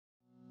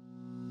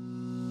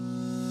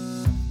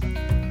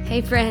Hey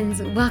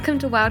friends, welcome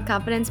to Wild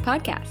Confidence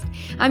Podcast.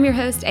 I'm your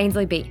host,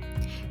 Ainsley B.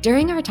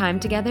 During our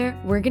time together,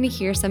 we're going to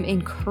hear some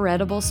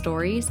incredible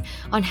stories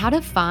on how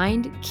to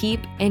find, keep,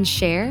 and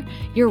share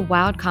your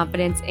wild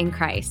confidence in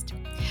Christ.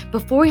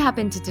 Before we hop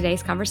into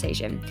today's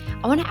conversation,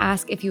 I want to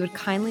ask if you would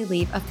kindly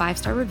leave a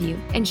 5-star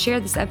review and share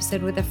this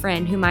episode with a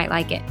friend who might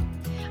like it.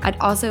 I'd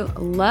also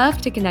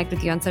love to connect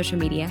with you on social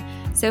media,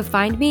 so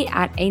find me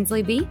at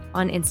Ainsley B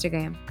on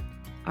Instagram.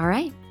 All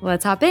right,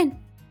 let's hop in.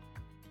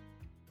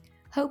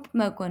 Hope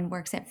Moquin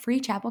works at Free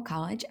Chapel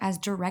College as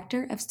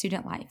Director of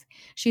Student Life.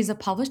 She's a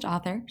published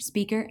author,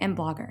 speaker, and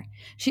blogger.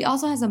 She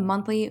also has a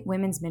monthly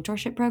women's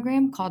mentorship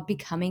program called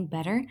Becoming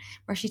Better,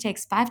 where she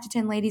takes 5 to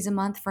 10 ladies a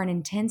month for an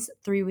intense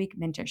 3-week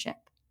mentorship.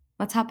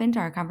 Let's hop into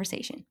our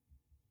conversation.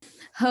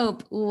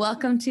 Hope,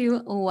 welcome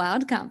to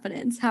Wild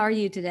Confidence. How are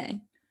you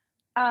today?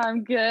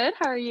 I'm good.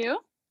 How are you?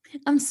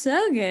 I'm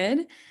so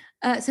good.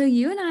 So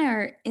you and I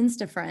are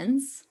Insta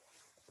friends.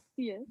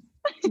 Yes.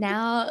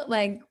 Now,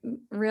 like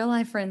real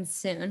life friends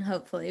soon,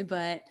 hopefully,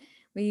 but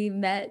we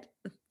met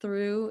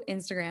through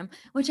Instagram,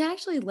 which I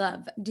actually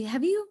love.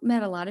 Have you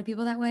met a lot of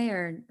people that way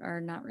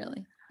or not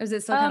really? Or is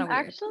it still kind of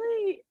weird?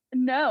 Actually,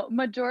 no.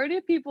 Majority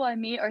of people I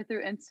meet are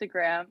through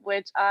Instagram,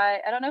 which I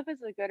don't know if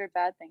it's a good or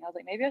bad thing. I was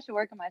like, maybe I should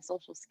work on my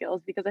social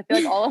skills because I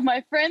feel like all of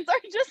my friends are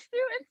just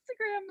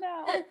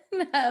through Instagram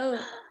now. No.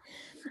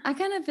 I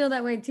kind of feel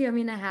that way too. I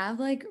mean, I have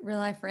like real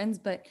life friends,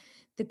 but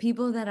the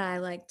people that I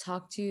like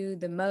talk to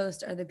the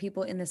most are the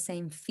people in the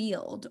same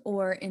field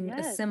or in a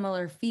Yes.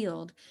 similar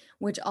field,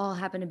 which all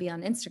happen to be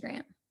on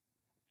Instagram,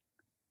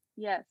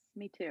 Yes,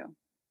 me too.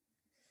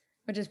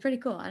 which is pretty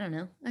cool. I don't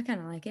know. I kind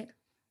of like it.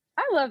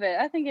 I love it.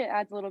 I think it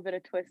adds a little bit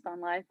of twist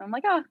on life. I'm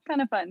like, oh,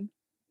 kind of fun.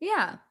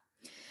 Yeah.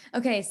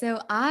 Okay, so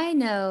I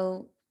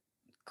know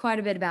quite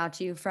a bit about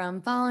you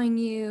from following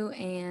you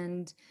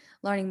and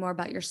learning more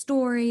about your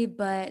story,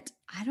 but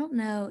I don't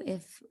know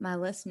if my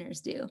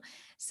listeners do.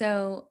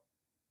 So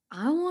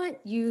I want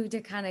you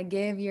to kind of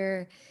give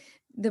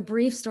the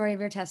brief story of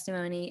your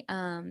testimony.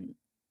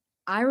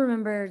 I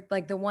remember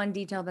like the one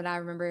detail that I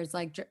remember is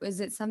like,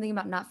 is it something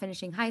about not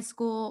finishing high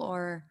school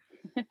or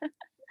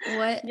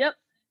what? Yep.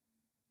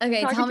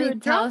 Okay, Talking to a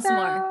tell us more.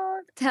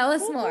 dropout. Tell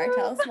us more.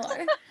 Tell us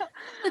more.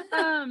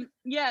 Woohoo!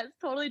 Yes,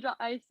 totally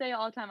I say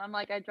all the time, I'm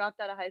like, I dropped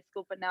out of high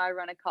school, but now I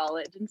run a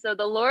college, and so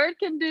the Lord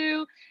can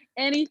do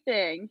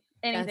anything,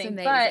 That's anything,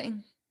 but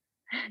amazing.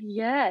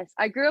 yes,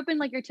 I grew up in,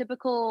 like, your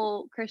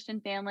typical Christian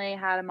family,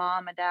 had a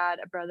mom, a dad,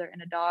 a brother,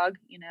 and a dog,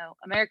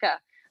 America,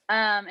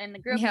 and I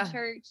grew up in Yeah.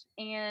 church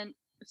and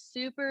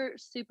super,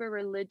 super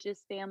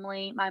religious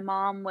family. My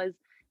mom was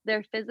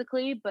there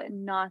physically, but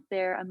not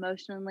there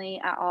emotionally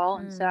at all,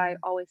 and so I Mm.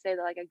 always say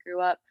that, like, I grew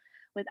up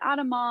without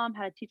a mom,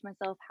 had to teach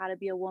myself how to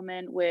be a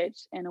woman,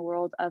 which in a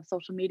world of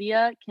social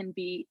media can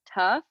be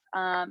tough,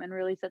 and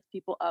really sets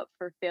people up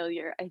for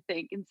failure, I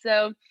think, and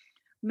so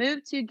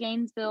moved to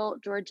Gainesville,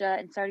 Georgia,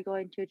 and started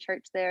going to a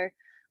church there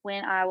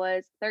when I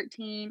was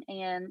 13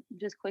 and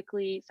just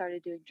quickly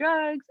started doing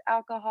drugs,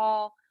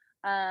 alcohol,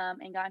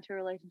 and got into a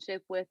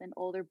relationship with an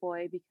older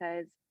boy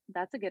because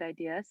that's a good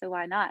idea. So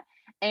why not?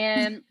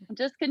 And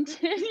just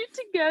continued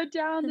to go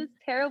down this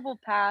terrible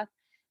path.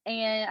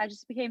 And I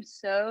just became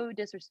so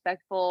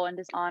disrespectful and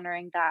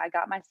dishonoring that I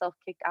got myself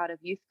kicked out of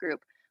youth group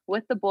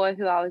with the boy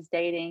who I was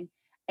dating,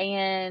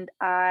 and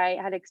I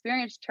had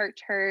experienced church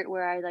hurt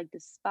where I like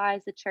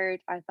despised the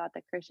church. I thought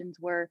that Christians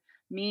were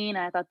mean.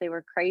 I thought they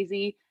were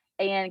crazy.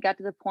 And it got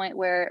to the point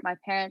where my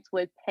parents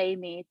would pay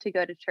me to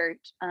go to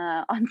church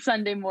on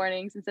Sunday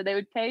mornings. And so they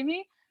would pay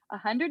me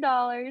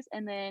 $100,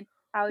 and then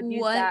I would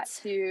use that What?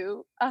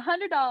 to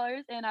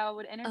 $100, and I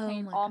would Oh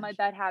entertain my all my gosh.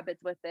 bad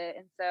habits with it.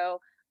 And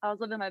so I was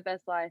living my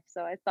best life.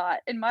 So I thought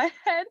in my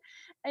head.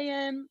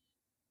 And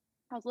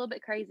I was a little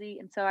bit crazy,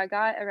 and so I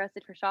got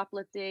arrested for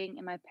shoplifting,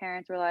 and my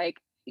parents were like,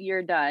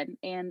 "You're done."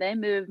 And they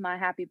moved my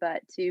happy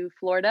butt to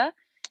Florida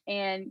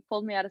and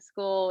pulled me out of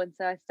school. And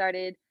so I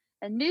started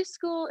a new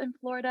school in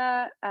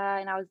Florida,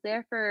 and I was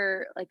there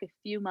for like a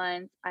few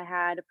months. I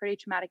had a pretty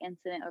traumatic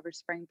incident over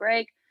spring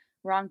break,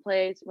 wrong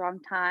place,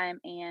 wrong time,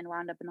 and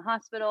wound up in the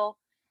hospital.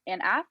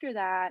 And after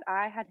that,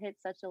 I had hit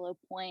such a low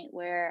point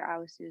where I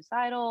was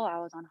suicidal, I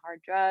was on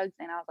hard drugs,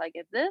 and I was like,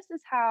 if this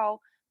is how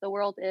the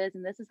world is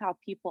and this is how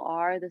people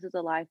are, this is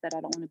a life that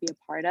I don't want to be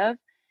a part of.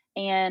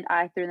 And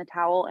I threw in the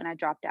towel and I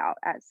dropped out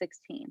at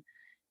 16.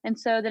 And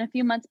so then a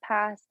few months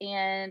passed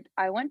and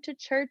I went to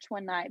church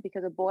one night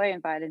because a boy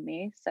invited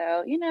me.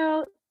 So,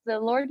 the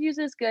Lord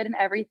uses good in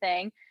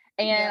everything.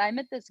 And Yep. I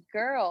met this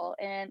girl,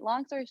 and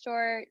long story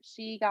short,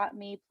 she got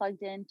me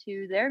plugged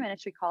into their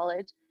ministry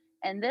college.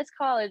 And this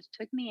college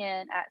took me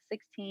in at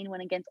 16,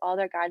 went against all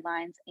their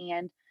guidelines.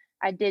 And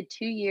I did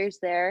 2 years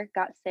there,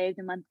 got saved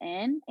a month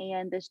in,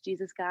 and this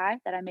Jesus guy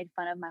that I made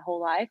fun of my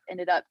whole life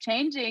ended up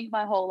changing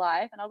my whole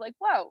life, and I was like,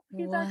 "Whoa,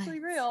 he's actually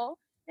What? real,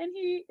 and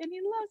he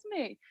loves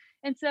me."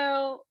 And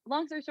so,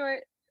 long story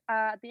short,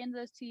 at the end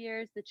of those 2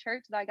 years, the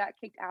church that I got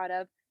kicked out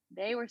of,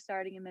 they were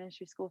starting a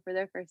ministry school for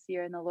their first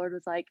year, and the Lord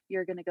was like,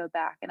 "You're gonna go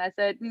back." And I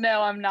said,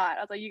 "No, I'm not."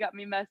 I was like, "You got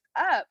me messed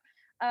up."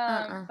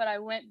 Uh-uh. But I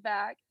went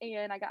back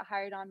and I got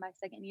hired on my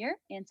second year.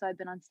 And so I've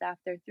been on staff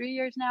there 3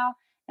 years now.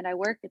 And I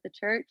work at the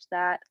church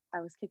that I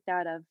was kicked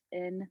out of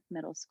in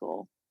middle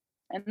school.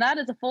 And that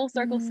is a full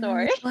circle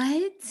story. What?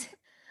 Isn't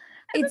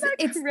It's that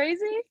it's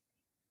crazy?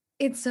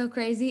 it's so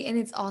crazy, and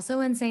it's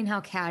also insane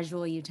how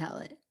casual you tell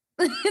it.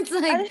 It's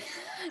like, I,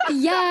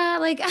 yeah,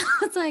 like,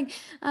 it's like,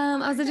 I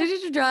was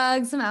addicted to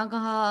drugs, some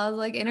alcohol,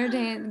 like,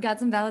 entertained, got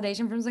some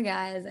validation from some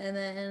guys, and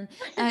then,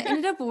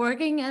 ended up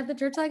working at the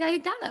church that I got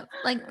kicked out of.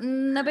 Like,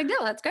 no big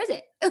deal, that's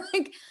crazy.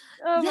 Like,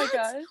 oh my that's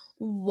gosh.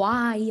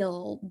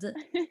 wild.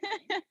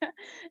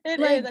 It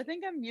is. I Like,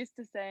 think I'm used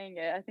to saying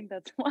it. I think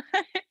that's why.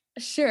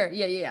 sure.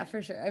 Yeah, yeah, yeah,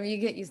 for sure. I mean, you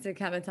get used to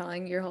kind of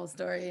telling your whole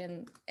story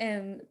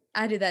and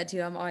I do that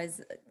too. I'm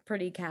always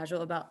pretty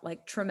casual about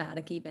like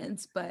traumatic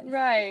events, but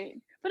Right.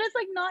 But it's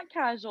like not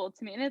casual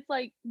to me. And it's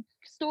like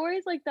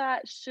stories like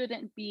that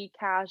shouldn't be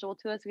casual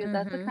to us because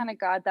that's the mhm. kind of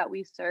God that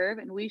we serve.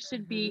 And we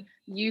should be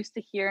Mhm. used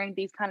to hearing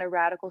these kind of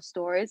radical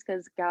stories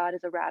because God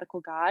is a radical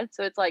God.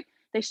 So it's like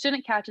they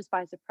shouldn't catch us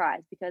by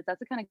surprise because that's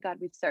the kind of God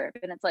we serve.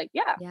 And it's like,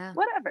 yeah, Yeah.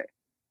 whatever.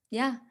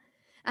 Yeah.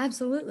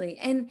 Absolutely.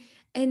 And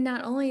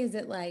not only is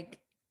it like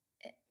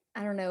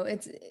I don't know,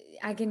 it's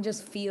I can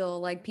just feel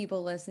like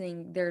people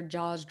listening their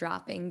jaws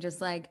dropping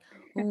just like,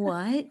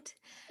 "What?"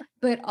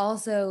 But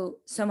also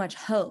so much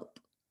hope.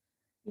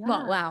 Well,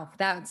 Yeah. wow,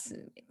 that's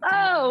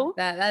Oh,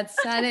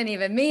 that's I didn't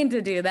even mean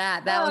to do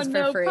that. That oh, was for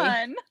no free.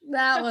 pun.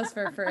 That was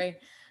for free.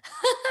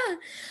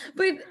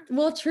 But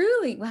well,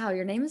 truly, wow,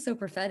 your name is so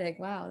prophetic.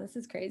 Wow, this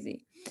is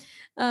crazy.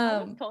 I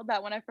was Um, told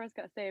that when I first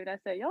got saved. I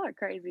said, y'all are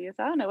crazy.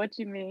 So I don't know what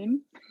you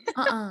mean.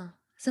 uh-uh.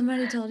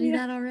 Somebody told you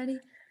Yeah. that already?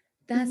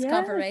 That's Yes.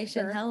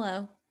 confirmation.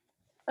 Hello.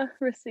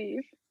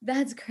 Receive.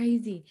 That's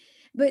crazy.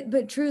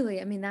 But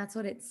truly, I mean, that's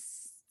what it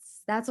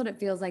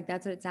feels like.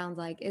 That's what it sounds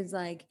like. Is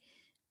like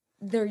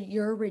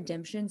your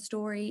redemption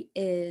story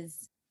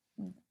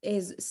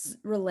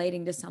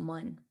relating to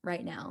someone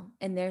right now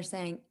and they're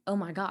saying, "Oh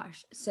my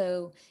gosh,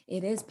 so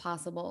it is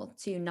possible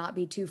to not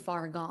be too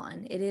far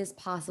gone. It is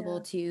possible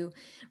Yeah. to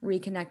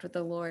reconnect with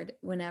the Lord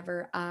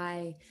whenever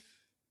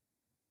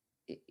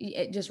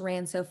it just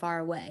ran so far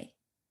away."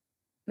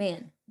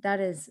 Man, that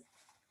is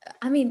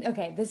I mean,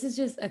 okay, this is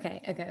just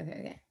okay.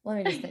 Let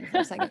me just think for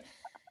a second.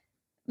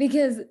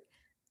 Because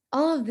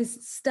all of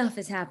this stuff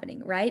is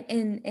happening, right?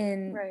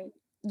 And Right.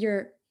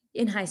 you're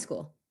in high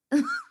school.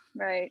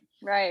 Right.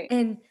 Right.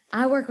 And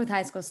I work with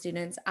high school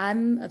students.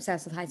 I'm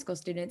obsessed with high school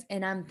students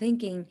and I'm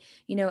thinking,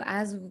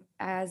 as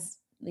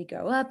we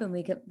grow up and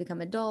we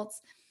become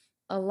adults,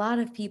 a lot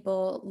of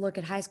people look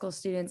at high school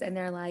students and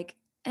they're like,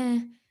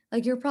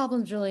 like your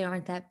problems really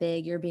aren't that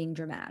big. You're being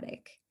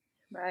dramatic.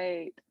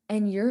 Right.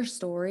 And your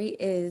story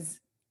is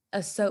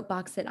a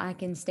soapbox that I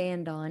can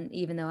stand on,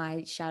 even though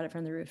I shout it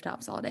from the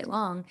rooftops all day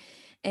long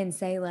and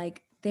say,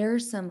 like,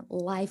 there's some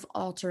life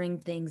altering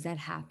things that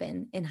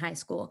happen in high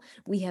school.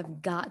 We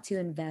have got to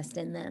invest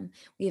in them.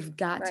 We have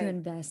got to Right.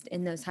 invest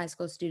in those high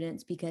school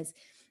students because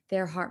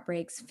their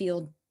heartbreaks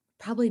feel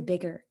probably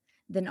bigger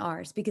than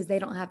ours because they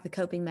don't have the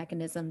coping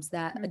mechanisms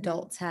that Mhm.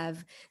 adults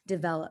have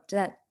developed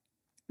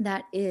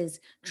that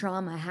is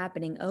trauma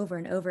happening over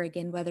and over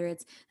again, whether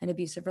it's an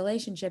abusive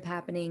relationship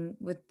happening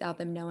without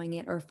them knowing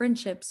it or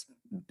friendships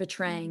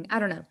betraying. Mhm. I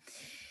don't know.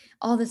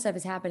 All this stuff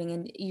is happening.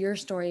 And your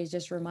story is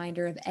just a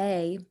reminder of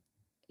A,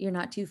 you're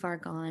not too far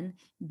gone.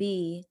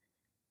 B,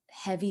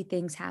 heavy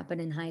things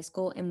happen in high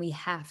school and we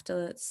have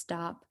to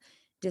stop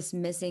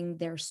dismissing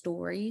their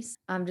stories.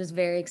 I'm just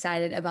very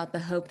excited about the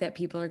hope that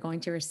people are going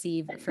to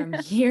receive from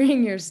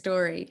hearing your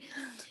story.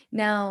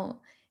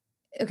 Now,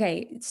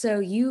 okay, so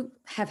you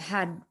have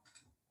had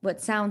what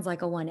sounds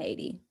like a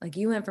 180. Like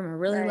you went from a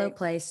really low Right.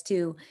 place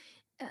to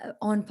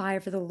on fire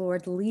for the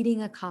Lord,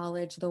 leading a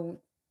college. The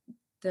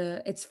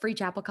it's Free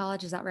Chapel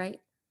College, is that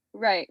right?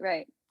 Right.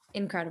 Right.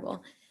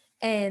 Incredible.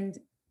 And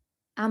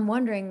I'm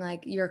wondering,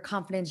 like your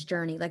confidence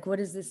journey. Like, what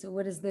is this?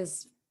 What is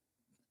this?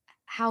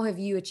 How have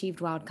you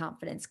achieved wild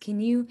confidence? Can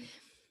you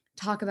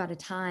talk about a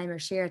time or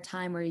share a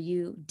time where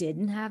you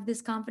didn't have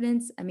this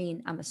confidence? I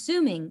mean, I'm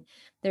assuming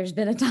there's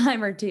been a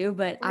time or two,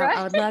 but Right.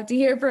 I would love to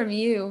hear from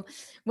you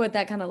what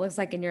that kind of looks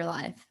like in your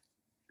life.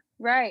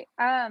 Right.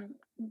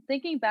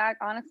 Thinking back,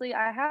 honestly,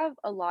 I have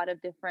a lot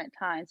of different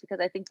times because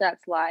I think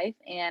that's life.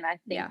 And I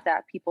think Yeah.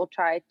 that people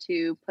try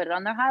to put it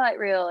on their highlight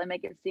reel and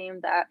make it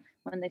seem that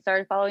when they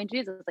started following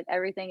Jesus, like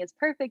everything is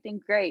perfect and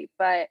great.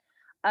 But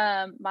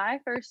my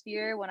first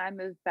year when I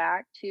moved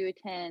back to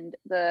attend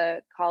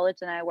the college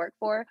that I work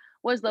for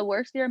was the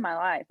worst year of my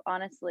life,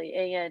 honestly.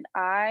 And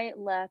I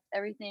left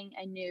everything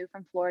I knew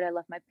from Florida. I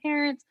left my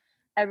parents.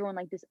 Everyone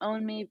like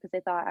disowned me because they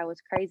thought I was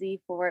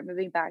crazy for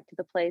moving back to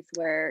the place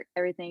where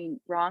everything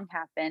wrong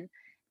happened.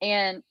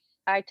 And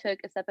I took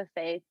a step of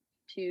faith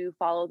to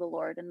follow the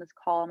Lord in this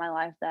call in my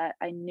life that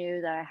I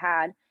knew that I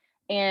had.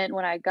 And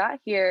when I got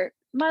here,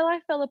 my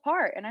life fell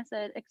apart. And I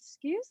said,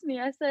 "Excuse me."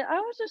 I said, "I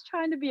was just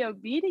trying to be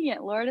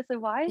obedient, Lord." I said,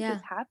 "Why is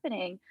this Yeah.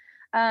 happening?"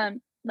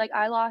 Like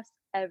I lost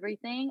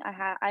everything.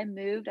 I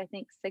moved, I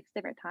think, 6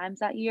 different times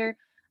that year.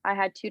 I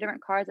had 2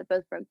 different cars that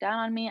both broke down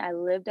on me. I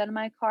lived out of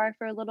my car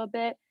for a little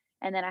bit.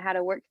 And then I had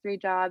to work 3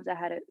 jobs. I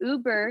had to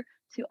Uber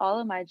to all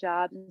of my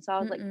jobs. And so I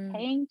was like Mm-mm.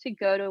 paying to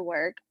go to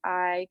work.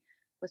 I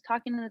was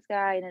talking to this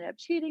guy, ended up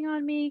cheating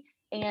on me.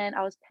 And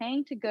I was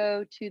paying to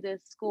go to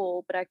this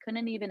school, but I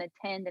couldn't even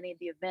attend any of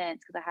the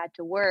events because I had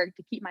to work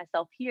to keep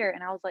myself here.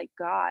 And I was like,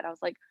 God, I was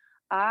like,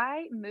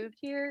 I moved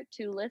here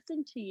to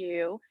listen to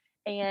you,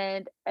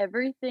 and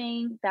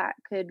everything that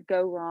could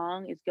go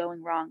wrong is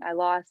going wrong. I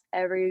lost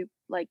every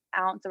like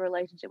ounce of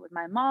relationship with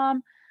my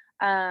mom.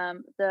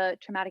 The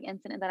traumatic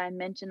incident that I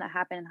mentioned that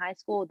happened in high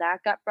school,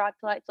 that got brought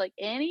to light. So like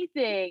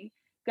anything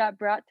got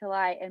brought to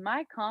light and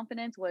my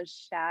confidence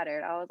was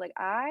shattered. I was like,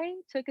 I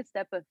took a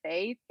step of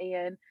faith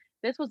and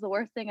this was the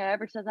worst thing I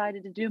ever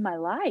decided to do in my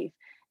life.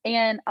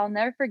 And I'll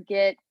never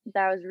forget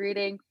that I was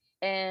reading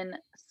in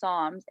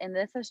Psalms, and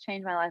this has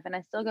changed my life. And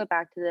I still go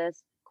back to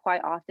this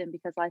quite often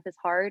because life is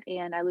hard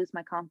and I lose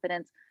my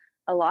confidence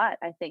a lot,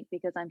 I think,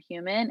 because I'm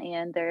human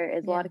and there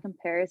is a lot Yeah. of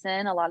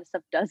comparison. A lot of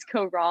stuff does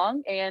go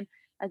wrong. And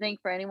I think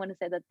for anyone to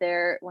say that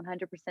they're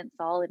 100%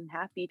 solid and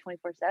happy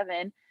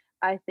 24/7,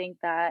 I think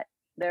that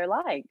they're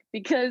lying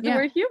because Yeah.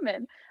 we're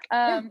human.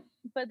 Yeah.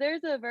 But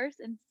there's a verse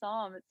in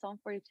it's Psalm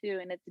 42,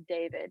 and it's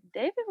David.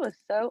 David was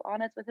so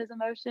honest with his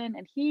emotion,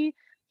 and he's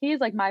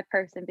like my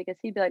person because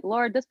he'd be like,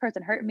 Lord, this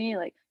person hurt me,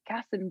 like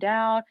cast them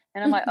down.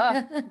 And I'm like,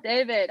 oh,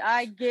 David,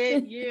 I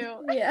get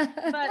you. But Yeah.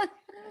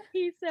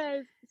 he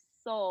says,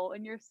 soul,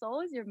 and your soul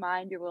is your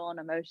mind, your will, and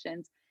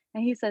emotions.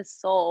 And he says,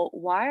 soul,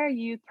 why are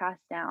you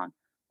cast down?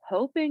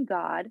 Hope in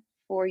God,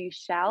 for you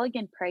shall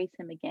again praise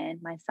him again,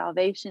 my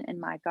salvation and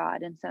my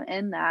God. And so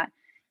in that,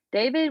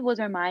 David was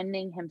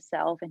reminding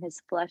himself and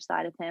his flesh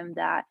side of him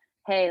that,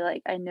 hey,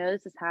 like I know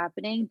this is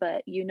happening,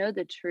 but you know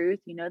the truth,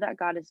 you know that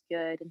God is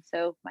good. And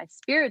so my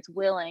spirit's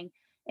willing.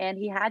 And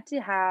he had to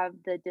have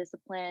the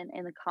discipline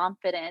and the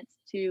confidence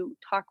to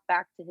talk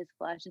back to his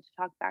flesh and to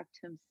talk back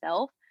to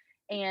himself.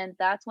 And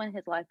that's when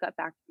his life got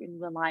back in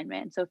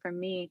alignment. And so for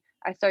me,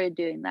 I started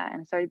doing that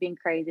and I started being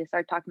crazy. I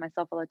started talking to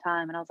myself all the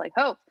time. And I was like,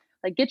 Hope,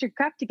 like get your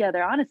crap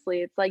together.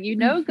 Honestly, it's like, you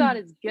know, God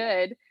is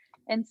good.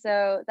 And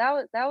so that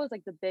was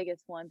like the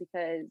biggest one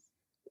because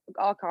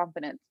all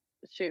confidence,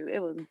 shoot, it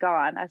was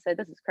gone. I said,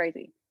 this is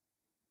crazy.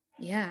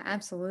 Yeah,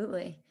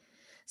 absolutely.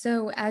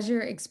 So, as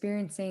you're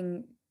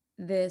experiencing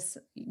this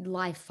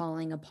life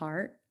falling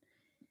apart,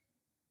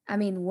 I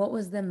mean, what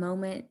was the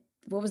moment?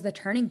 What was the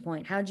turning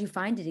point? How did you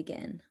find it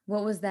again?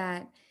 What was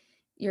that?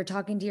 You're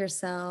talking to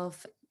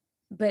yourself,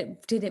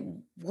 but did it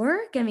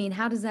work? I mean,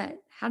 how does that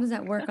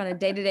work on a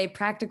day-to-day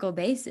practical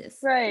basis?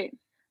 Right.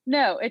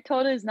 No, it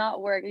totally does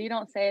not work. You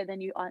don't say it,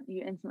 then you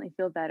instantly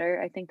feel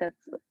better. I think that's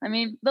I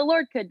mean, the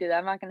Lord could do that.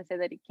 I'm not gonna say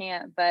that he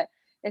can't, but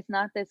it's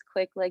not this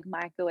quick like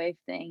microwave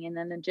thing. And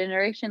then a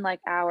generation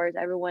like ours,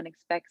 everyone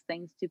expects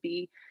things to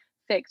be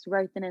fixed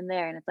right then and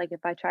there. And it's like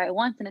if I try it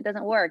once and it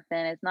doesn't work,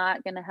 then it's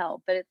not gonna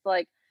help. But it's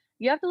like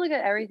you have to look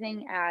at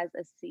everything as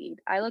a seed.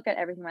 I look at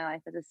everything in my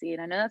life as a seed.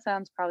 I know that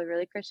sounds probably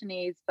really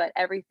Christianese, but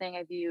everything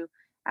I view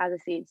as a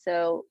seed.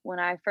 So when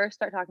I first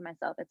start talking to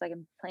myself, it's like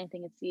I'm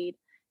planting a seed.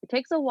 It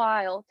takes a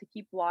while to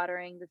keep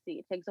watering the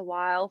seed. It takes a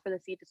while for the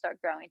seed to start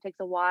growing. It takes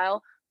a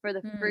while for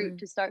the fruit Mm,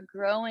 to start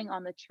growing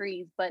on the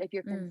trees. But if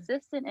you're mm,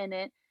 consistent in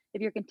it,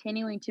 if you're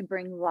continuing to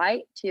bring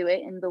light to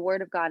it, and the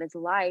word of God is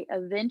light,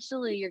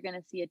 eventually you're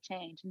going to see a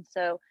change. And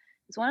so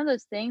it's one of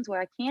those things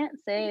where I can't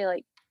say,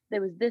 like, there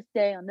was this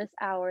day on this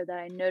hour that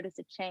I noticed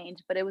a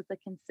change, but it was the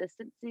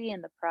consistency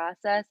and the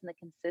process and the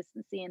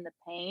consistency and the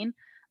pain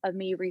of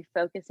me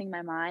refocusing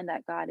my mind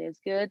that God is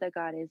good, that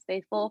God is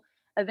faithful.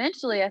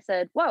 Eventually, I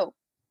said, whoa,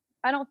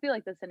 I don't feel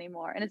like this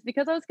anymore. And it's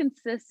because I was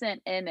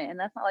consistent in it. And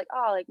that's not like,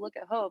 oh, like look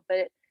at Hope,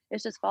 but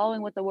it's just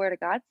following what the word of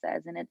God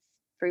says. And it's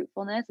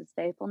fruitfulness, it's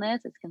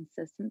faithfulness, it's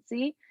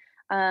consistency.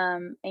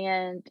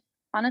 And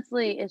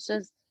honestly, it's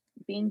just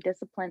being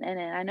disciplined in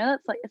it. I know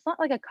it's like it's not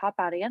like a cop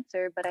out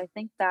answer, but I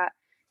think that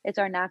it's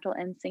our natural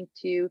instinct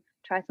to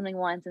try something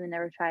once and then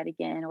never try it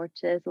again, or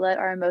to let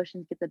our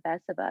emotions get the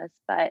best of us.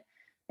 But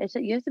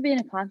you have to be in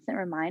a constant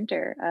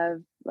reminder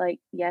of like,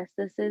 yes,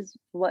 this is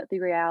what the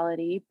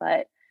reality,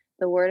 but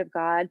the word of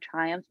God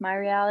triumphs my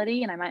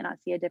reality. And I might not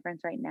see a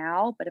difference right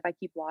now, but if I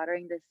keep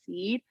watering the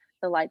seed,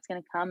 the light's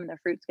going to come and the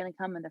fruit's going to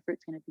come and the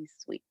fruit's going to be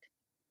sweet.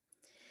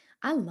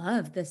 I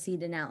love the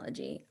seed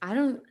analogy. I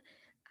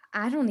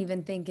don't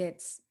even think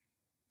it's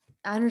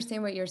I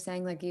understand what you're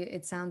saying, like,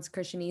 it sounds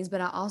Christianese, but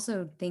I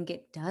also think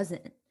it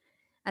doesn't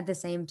at the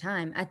same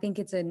time. I think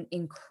it's an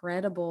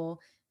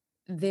incredible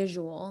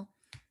visual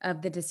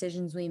of the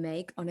decisions we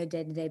make on a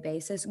day-to-day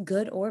basis,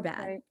 good or bad.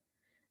 Right.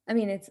 I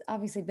mean, it's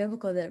obviously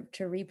biblical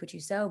to reap what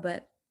you sow,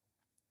 but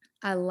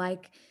I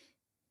like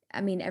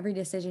I mean, every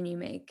decision you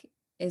make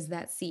is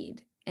that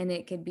seed, and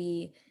it could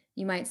be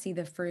you might see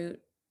the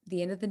fruit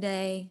the end of the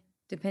day,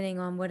 depending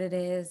on what it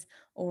is,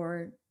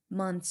 or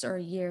months or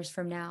years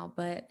from now,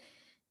 but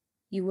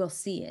you will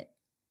see it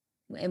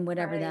in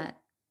Right.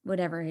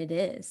 whatever it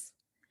is.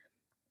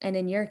 And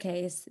in your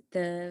case,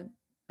 the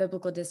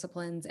biblical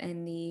disciplines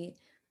and the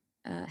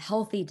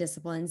healthy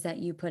disciplines that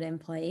you put in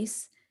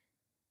place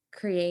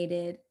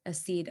created a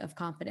seed of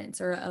confidence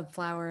or a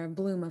flower, a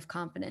bloom of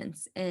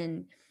confidence.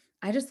 And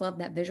I just love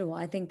that visual.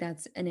 I think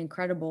that's an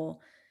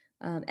incredible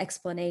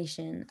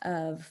explanation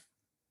of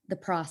the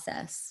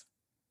process.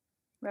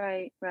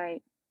 Right,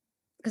 right.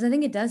 Because I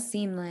think it does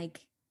seem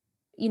like,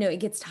 it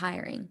gets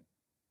tiring.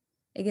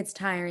 It gets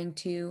tiring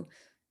to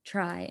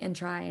try,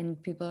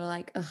 and people are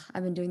like, "Ugh,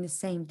 I've been doing the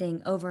same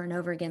thing over and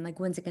over again. Like,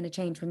 when's it going to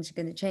change? When's it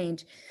going to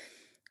change?"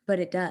 But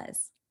it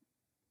does.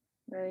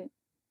 Right.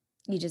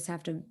 You just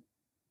have to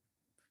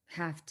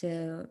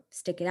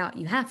stick it out.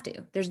 You have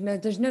to. There's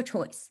no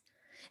choice.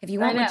 If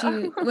you I want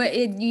know.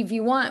 if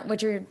you want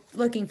what you're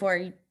looking for,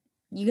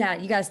 you got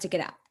to stick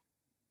it out.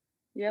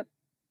 Yep.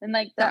 And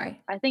like that,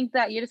 Sorry. I think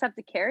that you just have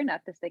to care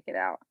enough to stick it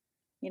out.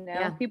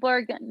 Yeah. People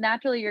are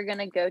naturally, you're going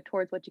to go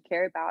towards what you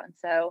care about. And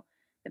so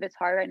if it's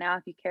hard right now,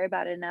 if you care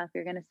about it enough,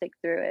 you're going to stick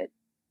through it,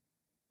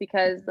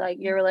 because like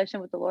your Mhm.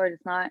 relation with the Lord is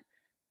not,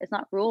 it's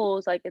not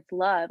rules, like it's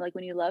love. Like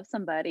when you love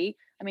somebody,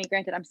 I mean,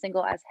 granted, I'm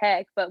single as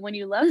heck, but when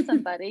you love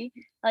somebody,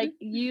 like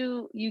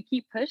you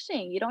keep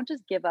pushing. You don't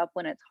just give up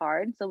when it's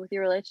hard. So with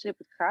your relationship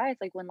with Christ,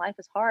 like when life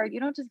is hard, you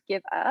don't just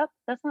give up.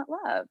 That's not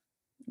love.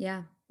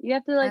 Yeah, You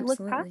have to like look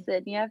past absolutely.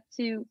 it. You have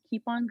to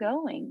keep on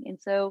going. And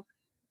so,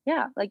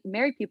 yeah, like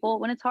married people,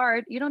 when it's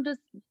hard, you don't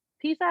just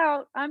peace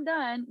out, I'm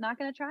done, not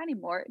going to try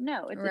anymore.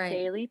 No, it's a Right.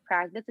 daily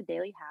practice, a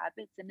daily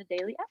habit, and a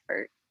daily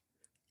effort.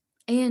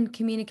 And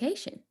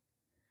communication,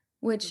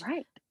 which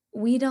Right.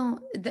 we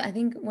don't I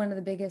think one of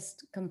the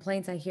biggest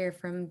complaints I hear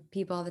from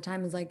people all the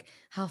time is like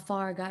how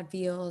far God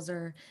feels,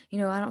 or, I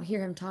don't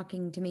hear him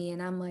talking to me,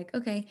 and I'm like,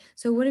 "Okay,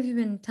 so what have you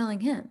been telling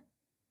him?"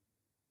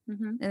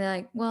 Hmm. And they're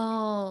like,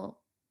 "Well,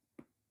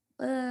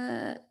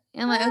 and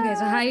I'm like, "Okay,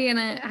 so how you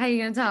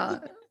gonna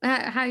talk?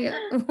 How you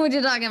what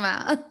you talking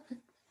about?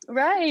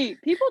 Right.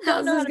 People don't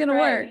How's know how this to gonna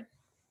work?" pray.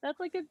 That's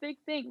like a big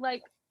thing.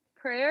 Like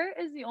prayer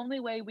is the only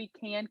way we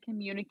can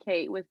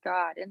communicate with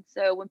God. And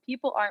so when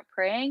people aren't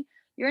praying,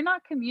 you're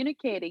not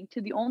communicating to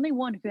the only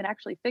one who can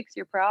actually fix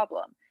your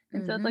problem.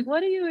 And so it's like, Mhm.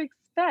 what do you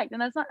expect?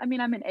 And that's not, I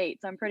mean, I'm an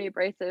 8, so I'm pretty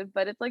abrasive,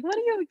 but it's like, what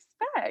do you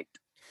expect?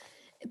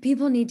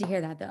 People need to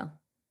hear that, though.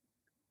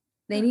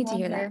 They need Well,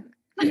 to I'm hear that.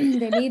 here.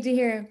 They need to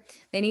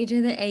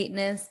hear the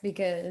eightness,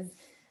 because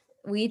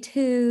we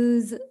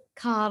twos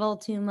coddle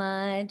too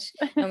much,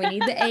 and we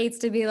need the eights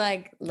to be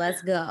like,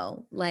 let's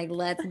go. Like,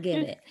 let's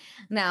get it.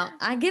 Now,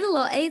 I get a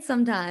little eight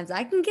sometimes.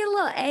 I can get a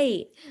little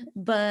eight,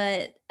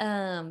 but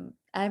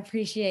I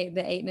appreciate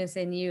the eightness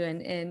in you,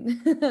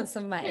 and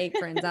some of my eight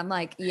friends. I'm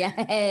like,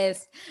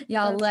 yes,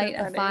 y'all That's so light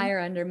a funny. fire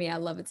under me. I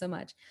love it so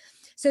much.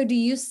 So do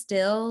you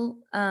still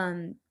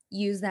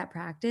use that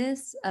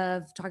practice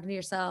of talking to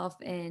yourself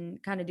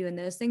and kind of doing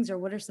those things, or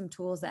what are some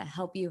tools that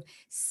help you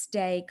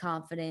stay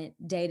confident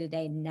day to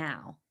day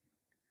now?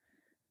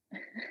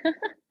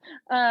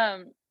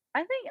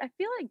 I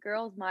feel like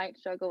girls might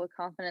struggle with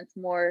confidence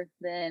more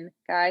than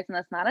guys, and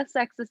that's not a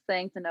sexist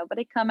thing, so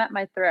nobody come at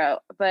my throat.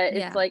 But it's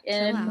Yeah, like chill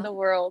in the out.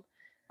 world,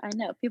 I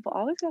know people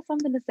always got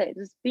something to say.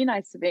 Just be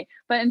nice to me.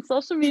 But in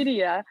social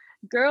media,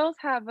 girls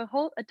have a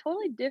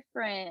totally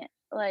different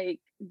like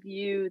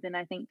view than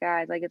I think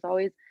guys. Like it's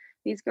always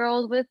these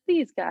girls with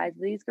these guys,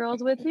 these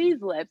girls with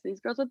these lips, these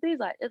girls with these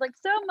eyes. It's like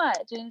so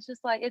much, and it's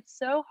just like it's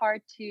so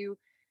hard to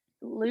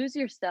lose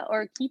yourself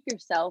or keep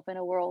yourself in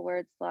a world where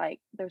it's like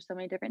there's so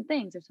many different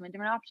things, there's so many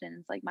different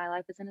options, like my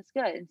life isn't as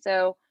good. And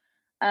so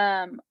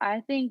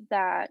I think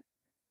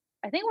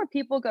where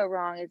people go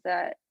wrong is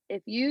that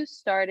if you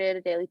started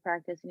a daily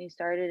practice and you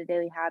started a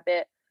daily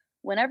habit,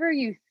 whenever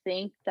you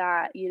think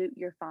that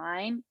you're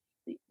fine,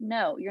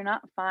 no, you're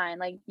not fine.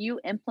 Like you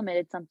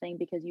implemented something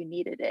because you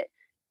needed it.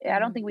 I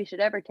don't Mhm. think we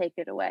should ever take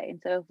it away.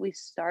 And so if we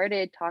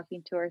started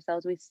talking to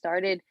ourselves, we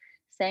started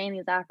saying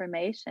these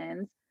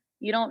affirmations,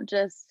 you don't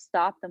just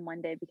stop them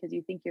one day because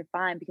you think you're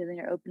fine, because then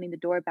you're opening the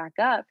door back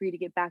up for you to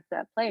get back to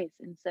that place.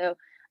 And so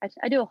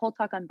I do a whole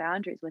talk on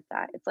boundaries with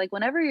that. It's like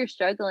whenever you're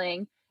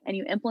struggling and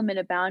you implement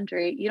a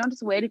boundary, you don't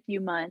just wait a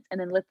few months and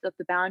then lift up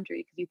the boundary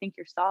because you think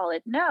you're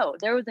solid. No,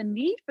 there was a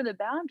need for the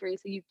boundary.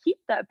 So you keep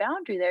that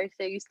boundary there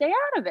so you stay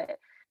out of it.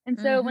 And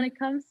so when Mhm. it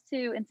comes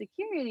to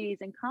insecurities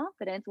and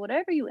confidence,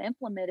 whatever you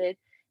implemented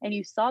and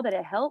you saw that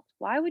it helped,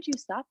 why would you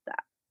stop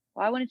that?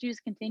 Why wouldn't you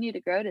just continue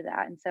to grow to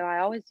that? And so I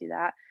always do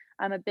that.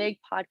 I'm a big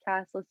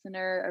podcast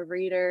listener, a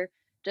reader,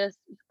 just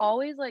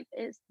always like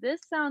it's this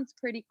sounds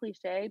pretty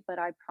cliche, but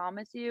I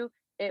promise you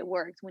it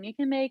works. When you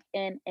can make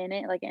an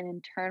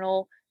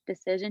internal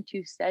decision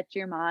to set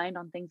your mind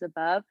on things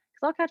above,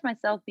 because I'll catch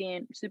myself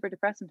being super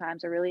depressed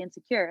sometimes or really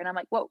insecure, and I'm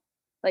like, whoa,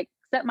 like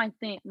set my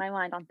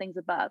mind on things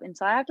above. And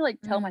so I have to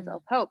like tell Mm.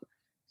 myself, Hope,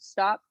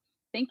 stop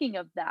thinking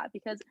of that,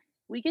 because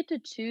we get to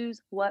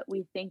choose what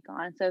we think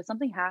on. So if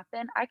something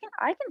happened, I can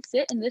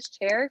sit in this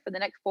chair for the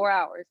next 4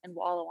 hours and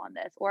wallow on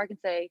this, or I can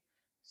say,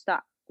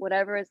 stop.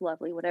 Whatever is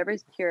lovely, whatever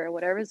is pure,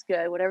 whatever is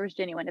good, whatever is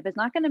genuine. If it's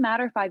not going to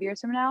matter 5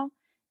 years from now,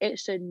 it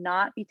should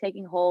not be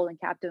taking hold and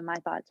captive in my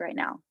thoughts right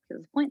now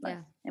because it's pointless.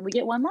 Yeah. And we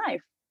get one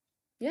life.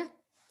 Yeah.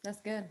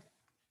 That's good.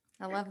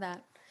 I love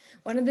that.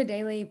 One of the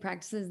daily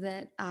practices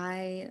that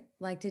I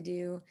like to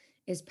do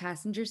is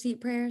passenger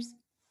seat prayers.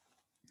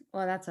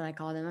 Well, that's what I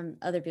call them.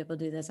 Other people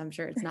do this. I'm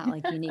sure it's not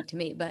like unique to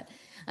me, but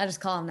I just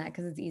call them that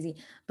because it's easy.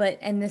 But,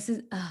 and this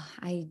is,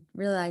 I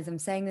realize I'm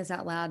saying this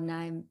out loud and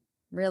I'm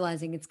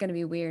realizing it's going to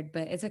be weird,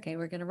 but it's okay.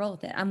 We're going to roll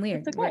with it. I'm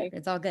It's weird. okay.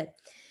 It's all good.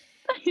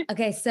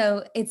 Okay.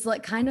 So it's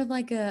like kind of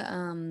like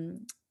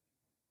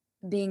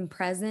being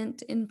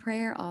present in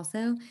prayer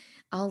also.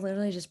 I'll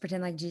literally just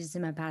pretend like Jesus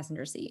in my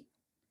passenger seat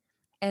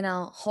and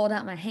I'll hold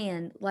out my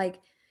hand like,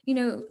 you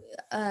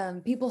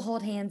know, people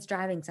hold hands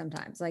driving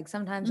sometimes. Like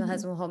sometimes my Hmm.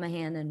 husband will hold my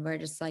hand and we're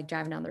just like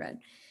driving down the road.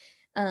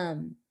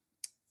 Um,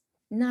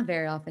 Not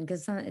very often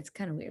because it's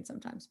kind of weird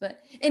sometimes. But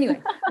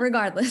anyway,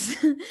 regardless,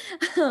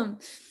 um,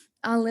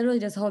 I'll literally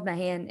just hold my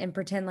hand and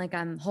pretend like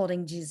I'm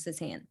holding Jesus's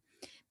hand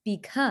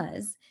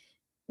because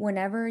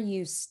whenever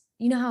you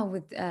know how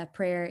with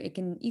prayer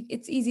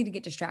it's easy to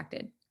get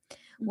distracted.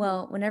 Hmm.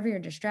 Well, whenever you're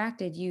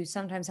distracted, you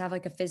sometimes have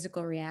like a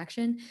physical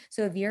reaction.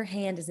 So if your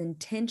hand is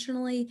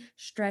intentionally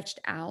stretched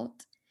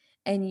out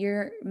and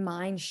your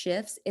mind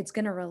shifts, it's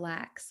going to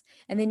relax.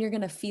 And then you're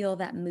going to feel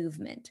that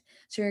movement.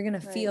 So you're going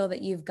to Right. feel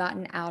that you've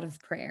gotten out of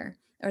prayer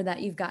or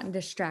that you've gotten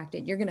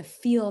distracted. You're going to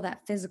feel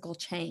that physical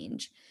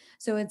change.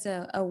 So it's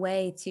a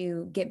way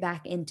to get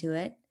back into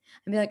it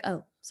and be like,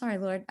 oh, sorry,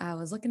 Lord, I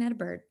was looking at a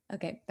bird.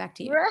 Okay, back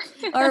to you.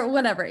 Right. Or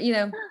whatever,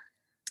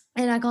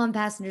 and I call them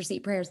passenger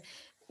seat prayers.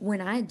 When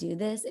I do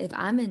this, if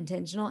I'm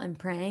intentional and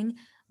praying,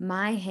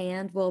 my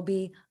hand will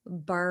be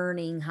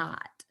burning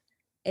hot.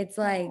 It's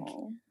like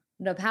Oh.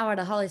 the power of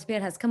the Holy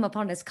Spirit has come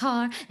upon this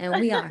car and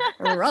we are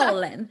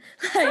rolling.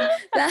 Like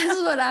that's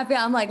what I feel.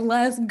 I'm like,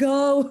 let's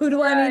go. Who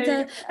do I need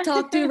Right. to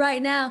talk to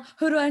right now?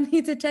 Who do I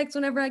need to text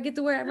whenever I get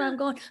to wherever I'm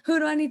going? Who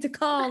do I need to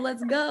call?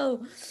 Let's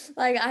go.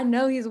 Like I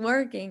know he's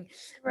working.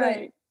 But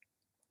Right.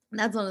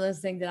 that's one of those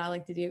things that I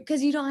like to do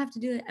because you don't have to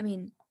do it. I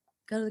mean,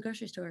 go to the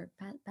grocery store,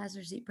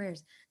 pastor seat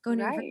prayers. Go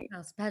into your friend's Right.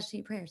 house, pastor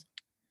seat prayers.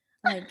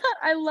 Like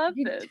I love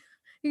you could, this.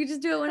 you could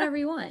just do it whenever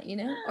you want,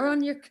 or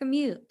on your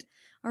commute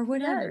or Yes.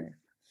 whatever.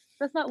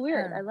 That's not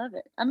weird. Uh, I love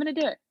it. I'm gonna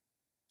do it.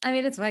 I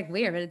mean, it's like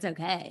weird, but it's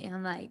okay.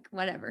 I'm like,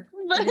 whatever.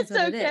 But It is it's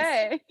what it is.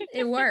 okay.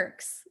 It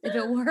works. If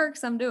it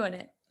works, I'm doing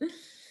it.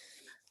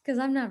 Because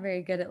I'm not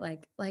very good at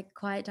like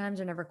quiet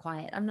times are never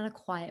quiet. I'm not a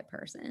quiet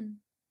person,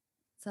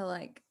 so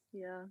like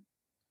Yeah.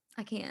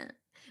 I can't.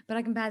 But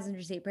I can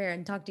passenger seat prayer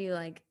and talk to you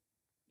like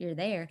you're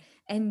there.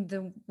 And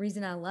the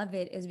reason I love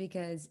it is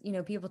because,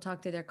 people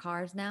talk to their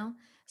cars now.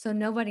 So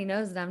nobody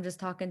knows that I'm just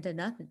talking to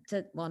nothing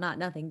well, not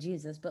nothing,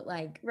 Jesus, but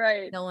like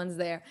Right. no one's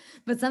there.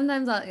 But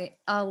sometimes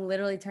I'll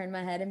literally turn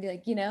my head and be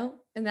like, and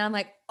then I'm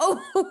like,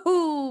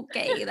 oh,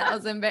 okay, that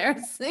was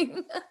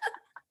embarrassing.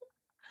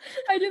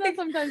 I do that Like,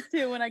 sometimes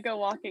too when I go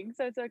walking,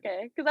 so it's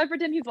okay. Because I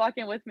pretend he's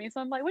walking with me, so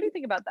I'm like, "What do you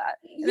think about that?"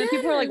 And then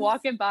people are, like, yes.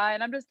 walking by,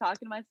 and I'm just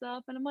talking to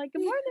myself, and I'm like,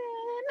 "Good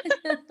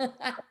morning."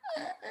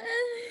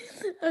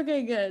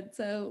 Okay, good.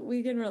 So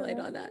we can relate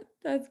on that.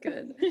 That's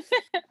good.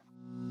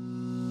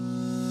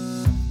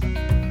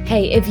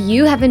 Hey, if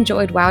you have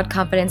enjoyed Wild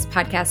Confidence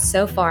podcast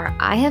so far,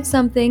 I have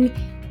something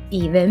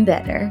even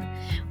better.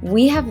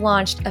 We have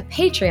launched a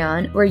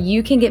Patreon where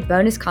you can get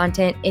bonus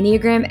content,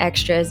 Enneagram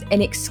extras,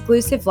 and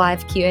exclusive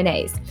live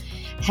Q&As.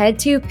 Head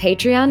to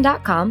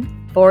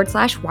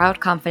patreon.com/Wild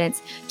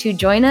Confidence to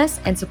join us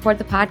and support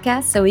the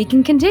podcast so we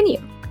can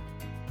continue.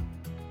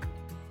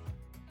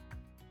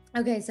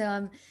 Okay, so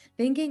I'm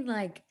thinking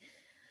like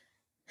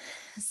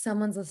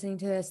someone's listening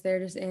to this, they're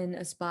just in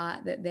a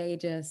spot that they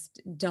just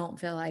don't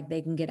feel like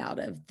they can get out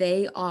of.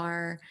 They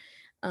are,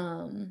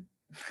 um,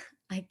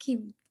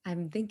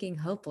 I'm thinking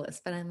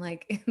hopeless, but I'm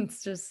like,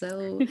 it's just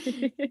so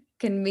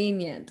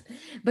convenient.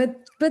 But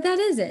that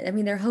is it. I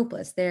mean, they're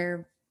hopeless.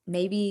 They're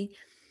maybe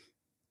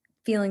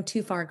feeling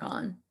too far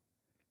gone.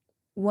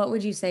 What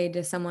would you say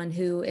to someone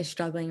who is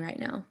struggling right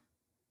now?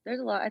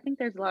 I think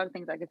there's a lot of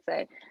things I could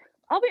say.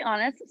 I'll be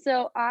honest,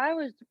 so I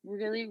was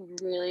really,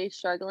 really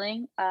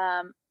struggling,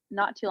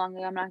 not too long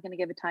ago, I'm not gonna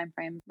give a time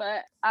frame,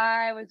 but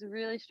I was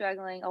really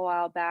struggling a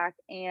while back,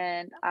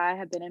 and I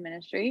have been in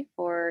ministry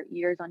for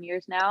years on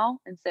years now,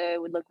 and so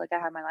it would look like I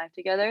had my life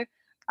together.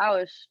 I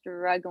was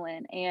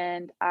struggling,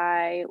 and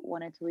I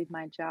wanted to leave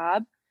my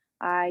job.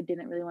 I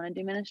didn't really wanna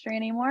do ministry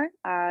anymore,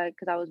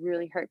 because I was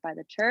really hurt by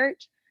the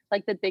church,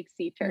 like the Big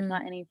C church, Mm,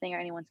 not anything or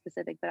anyone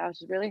specific, but I was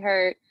just really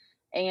hurt,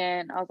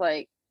 and I was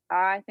like,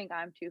 I think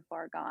I'm too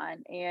far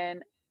gone.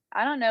 And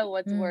I don't know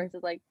what's mm, worse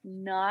is like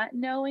not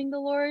knowing the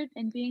Lord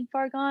and being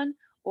far gone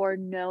or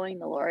knowing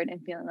the Lord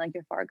and feeling like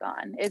you're far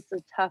gone. It's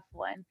a tough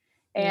one.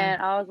 yeah.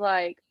 And I was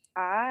like,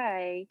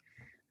 I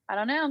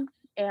don't know.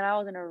 And I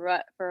was in a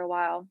rut for a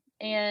while.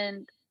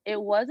 And it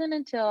wasn't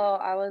until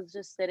I was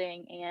just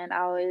sitting and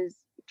I was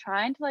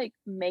trying to like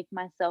make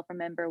myself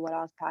remember what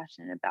I was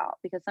passionate about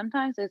because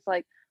sometimes it's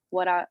like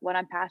what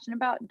I'm passionate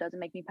about doesn't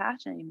make me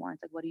passionate anymore.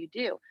 It's like what do you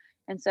do?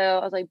 And so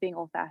I was like being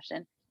old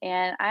fashioned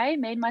and I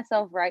made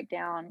myself write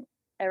down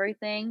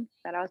everything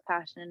that I was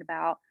passionate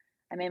about.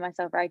 I made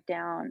myself write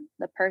down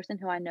the person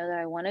who I know that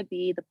I want to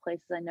be, the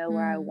places I know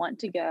where I Mm, want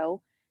to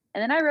go,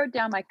 and then I wrote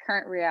down my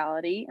current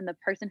reality and the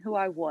person who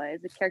I was,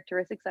 the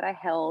characteristics that I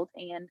held,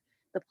 and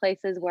the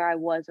places where I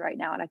was right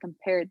now. And I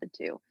compared the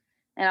two.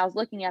 And I was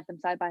looking at them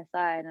side by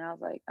side and I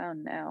was like, "Oh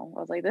no." I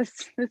was like, this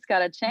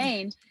gotta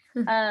change."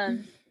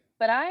 Um,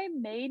 but I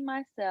made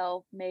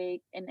myself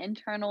make an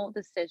internal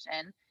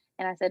decision,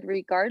 and I said,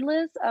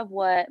 regardless of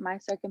what my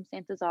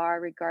circumstances are,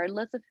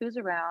 regardless of who's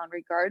around,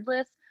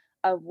 regardless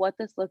of what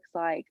this looks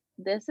like,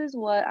 this is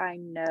what I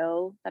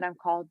know that I'm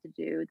called to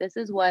do. This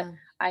is what Yeah.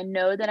 I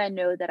know that I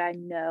know that I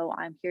know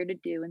I'm here to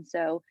do. And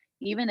so,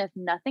 even if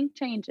nothing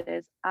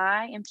changes,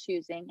 I am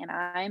choosing and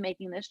I am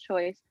making this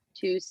choice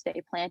to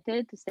stay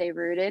planted, to stay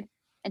rooted,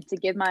 and to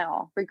give my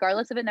all,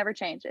 regardless if it never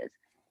changes.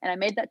 And I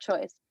made that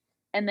choice.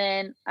 And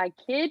then I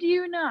kid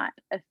you not,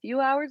 a few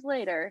hours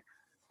later,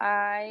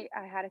 I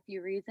had a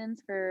few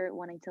reasons for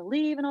wanting to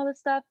leave and all this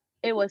stuff.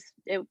 It was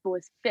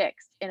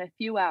fixed in a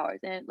few hours.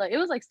 And like it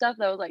was like stuff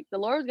that was like the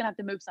Lord was gonna have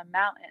to move some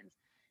mountains.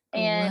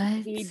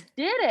 And he What?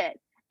 did it.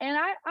 And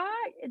I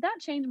that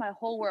changed my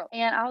whole world.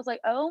 And I was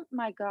like, "Oh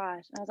my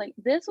gosh." And I was like,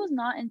 "This was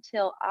not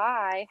until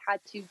I had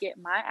to get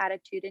my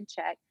attitude in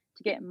check,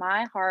 to get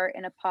my heart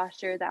in a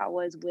posture that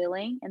was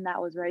willing and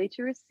that was ready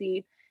to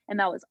receive and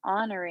that was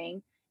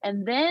honoring.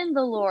 And then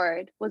the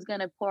Lord was going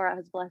to pour out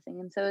his blessing."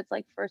 And so it's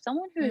like for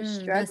someone who is That's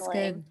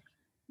struggling, good.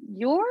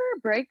 your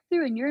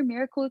breakthrough and your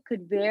miracle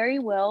could very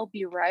well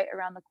be right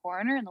around the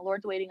corner. And the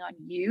Lord's waiting on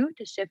you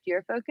to shift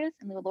your focus.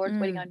 And the Lord's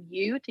waiting Mm, on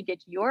you to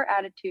get your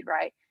attitude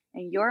right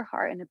and your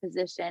heart in a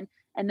position.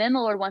 And then the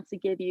Lord wants to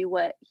give you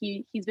what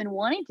he's been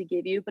wanting to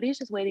give you, but he's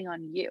just waiting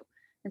on you.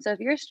 And so if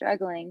you're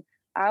struggling,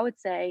 I would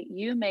say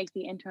you make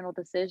the internal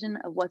decision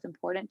of what's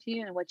important to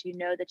you and what you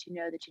know that you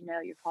know that you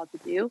know you're called to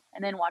do,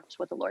 and then watch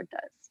what the Lord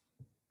does.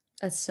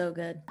 that's so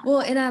good.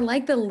 Well, and I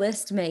like the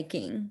list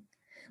making.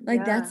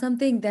 Like that's Yeah.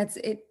 something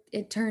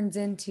it turns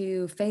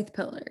into faith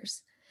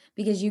pillars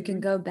because you can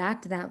Hmm. go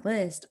back to that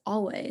list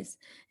always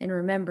and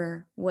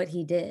remember what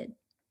he did.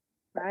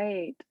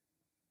 Right.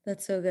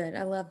 That's so good.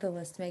 I love the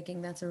list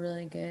making. That's a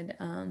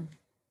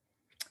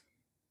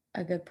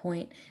good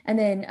point. And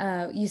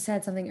then you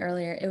said something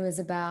earlier. It was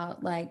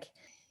about like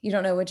you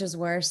don't know which is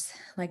worse,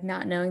 like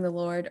not knowing the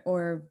Lord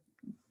or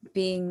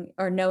being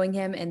or knowing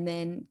him and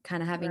then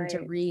kind of having to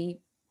Right.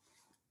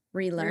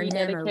 relearn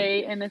him or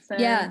Rededicate in a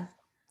sense. yeah.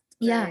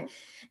 Yeah. Right.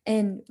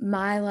 And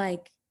my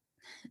like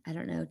I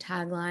don't know,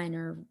 tagline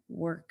or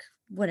work,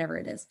 whatever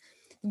it is.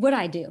 What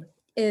I do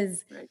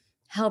is Right.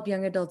 help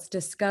young adults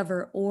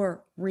discover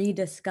or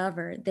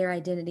rediscover their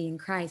identity in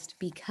Christ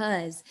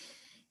because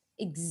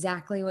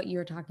exactly what you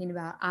were talking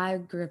about. I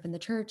grew up in the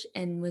church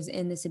and was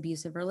in this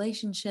abusive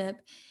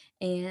relationship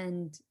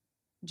and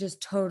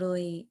just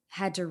totally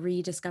had to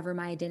rediscover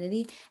my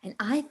identity. And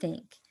I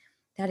think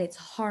that it's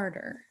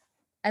harder.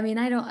 I mean,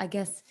 I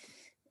guess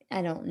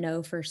I don't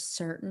know for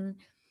certain,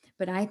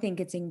 but I think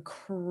it's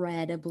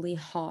incredibly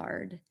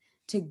hard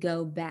to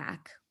go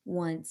back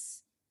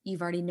once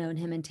you've already known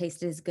him and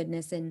tasted his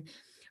goodness and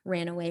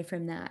ran away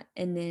from that.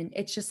 And then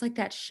it's just like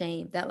that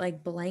shame, that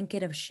like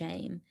blanket of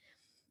shame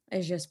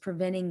is just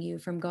preventing you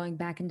from going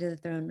back into the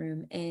throne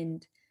room.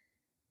 And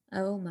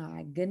oh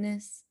my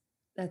goodness,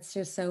 that's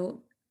just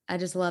so, I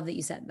just love that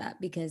you said that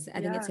because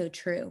I think it's Yeah. so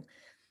true.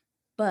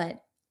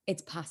 But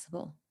it's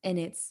possible and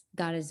it's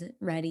God is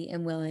ready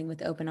and willing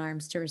with open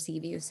arms to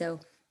receive you. So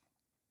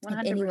if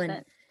anyone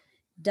 100%.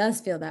 does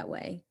feel that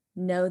way,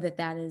 know that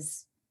that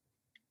is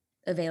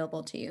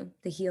available to you.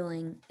 The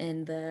healing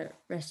and the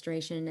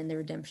restoration and the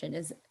redemption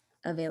is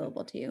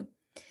available to you.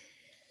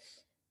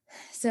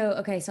 So,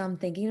 okay, so I'm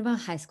thinking about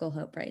high school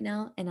Hope right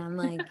now, and I'm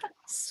like,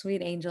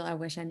 sweet angel, I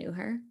wish I knew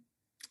her.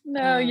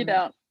 No, you Um,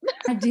 don't.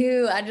 I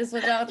do. I just You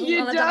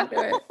want to talk don't. to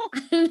her.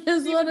 I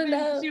just want to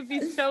know. She would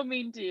be so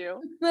mean to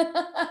you.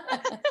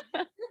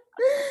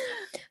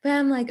 But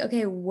I'm like,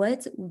 okay,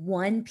 what's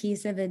one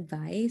piece of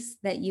advice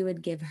that you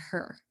would give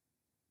her?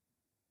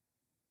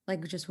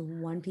 Like just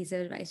one piece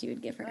of advice you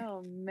would give her.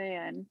 Oh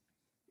man.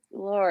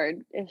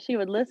 Lord, if she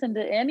would listen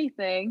to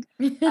anything.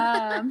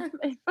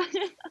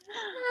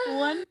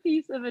 One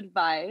piece of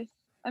advice.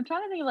 I'm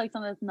trying to think of like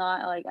something that's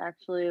not like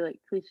actually like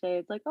cliche.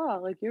 It's like, oh,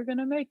 like you're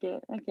gonna make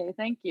it. Okay,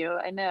 thank you.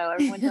 I know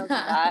everyone tells me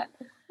that.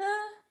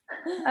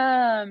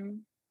 I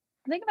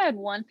think if I had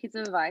one piece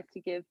of advice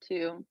to give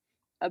to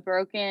a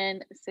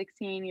broken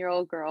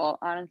 16-year-old girl,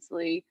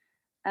 honestly,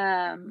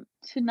 to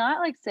not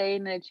like say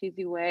it in a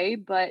cheesy way,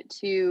 but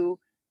to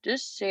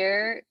just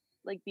share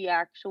like the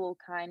actual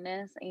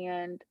kindness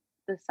and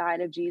the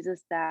side of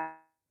Jesus that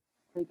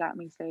really got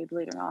me saved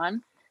later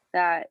on,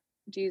 that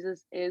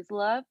Jesus is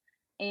love.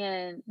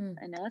 And Mm.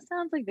 I know it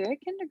sounds like very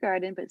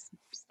kindergarten, but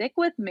stick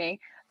with me.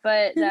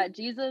 But that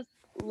Jesus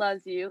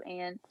loves you,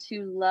 and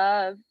to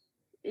love,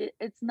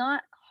 it's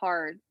not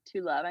hard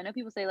to love. I know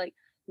people say like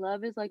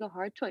love is like a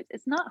hard choice.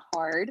 It's not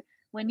hard.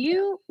 When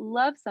you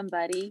love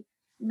somebody,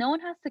 no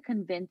one has to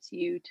convince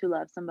you to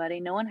love somebody.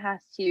 No one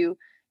has to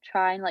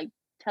try and like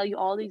tell you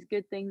all these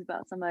good things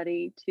about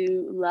somebody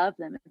to love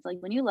them. It's like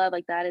when you love,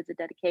 like that is a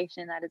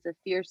dedication, that is a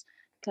fierce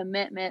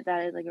commitment,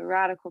 that is like a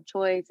radical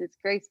choice. It's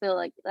grace filled,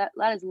 like that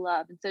is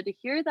love. And so to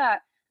hear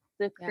that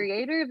the Yeah.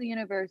 creator of the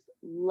universe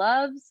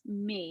loves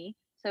me,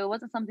 so it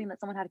wasn't something that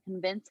someone had to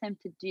convince him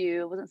to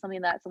do, it wasn't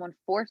something that someone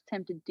forced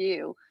him to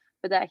do,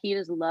 but that he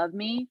just loved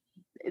me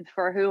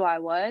for who I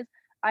was,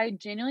 I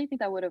genuinely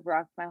think that would have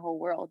rocked my whole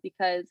world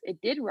because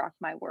it did rock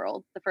my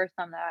world the first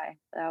time that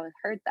I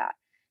heard that.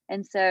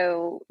 And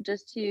so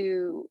just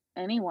to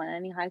anyone,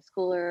 any high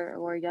schooler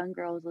or young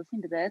girl who's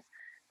listening to this,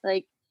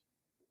 like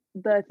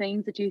the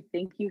things that you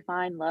think you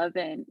find love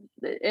in,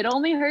 it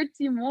only hurts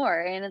you more.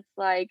 And it's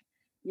like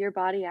your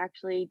body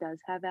actually does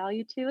have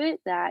value to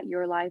it, that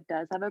your life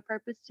does have a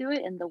purpose to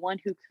it. And the one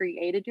who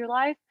created your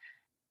life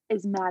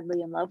is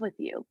madly in love with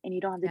you and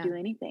you don't have to Yeah. do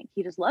anything.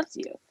 He just loves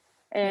you.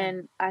 Yeah.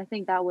 And I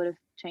think that would have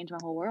changed my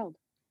whole world.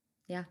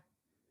 Yeah.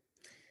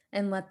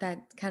 And let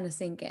that kind of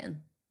sink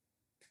in.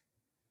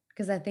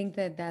 Because I think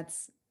that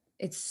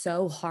it's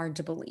so hard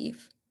to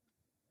believe.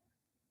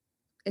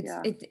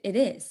 Yeah. It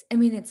is. I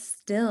mean, it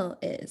still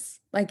is.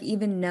 Like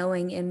even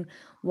knowing and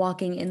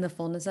walking in the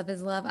fullness of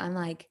his love, I'm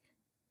like,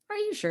 are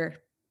you sure?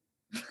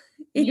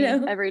 You Me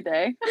know? every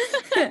day.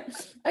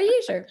 Are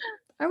you sure?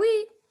 Are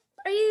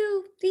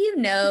you do you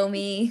know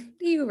me?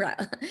 Do you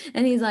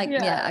and he's like,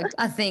 Yeah. yeah,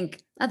 I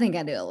think I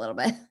do a little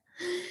bit.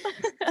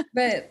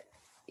 But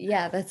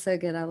yeah, that's so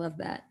good. I love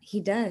that.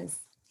 He does.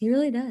 He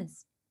really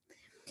does.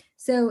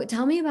 So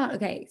tell me about,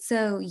 okay,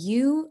 so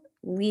you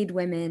lead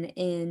women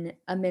in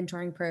a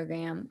mentoring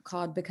program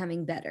called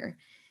Becoming Better.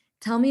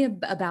 Tell me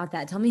about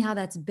that. Tell me how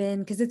that's been,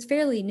 because it's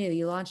fairly new.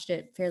 You launched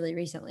it fairly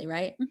recently,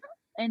 right? Mhm.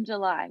 In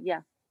July,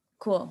 yeah.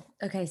 Cool.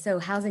 Okay, so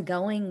how's it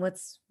going?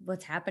 What's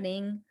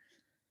happening?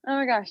 Oh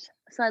my gosh.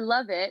 So I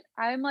love it.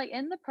 I'm like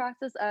in the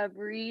process of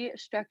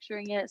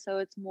restructuring it so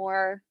it's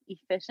more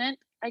efficient,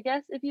 I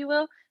guess, if you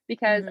will,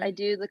 because I Mhm.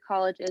 do the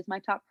college is my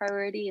top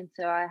priority. And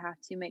so I have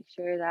to make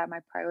sure that my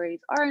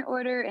priorities are in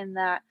order and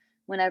that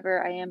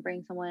whenever I am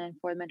bringing someone in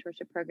for the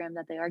mentorship program,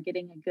 that they are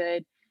getting a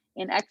good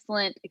and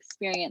excellent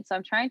experience. So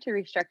I'm trying to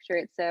restructure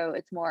it so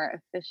it's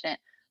more efficient.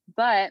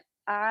 But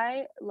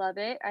I love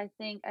it. I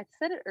think I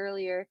said it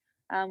earlier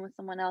with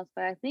someone else.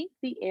 But I think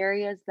the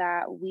areas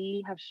that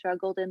we have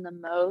struggled in the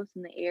most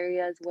and the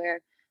areas where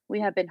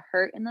we have been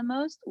hurt in the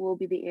most will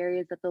be the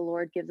areas that the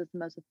Lord gives us the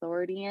most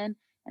authority in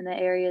and the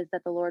areas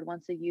that the Lord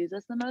wants to use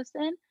us the most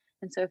in.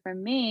 And so for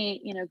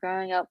me,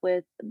 growing up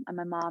with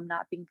my mom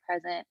not being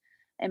present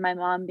and my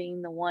mom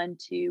being the one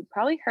to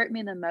probably hurt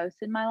me the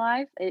most in my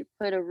life, it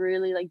put a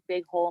really like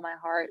big hole in my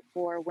heart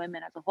for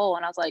women as a whole.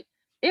 And I was like,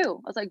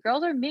 ew, I was like,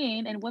 girls are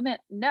mean and women,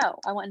 no,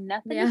 I want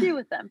nothing to Yeah. do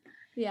with them.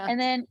 Yeah. And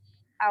then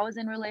I was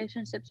in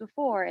relationships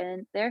before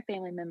and their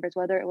family members,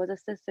 whether it was a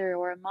sister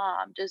or a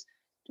mom, just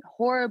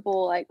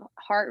horrible, like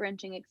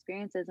heart-wrenching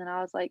experiences. And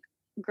I was like,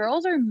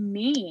 girls are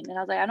mean. And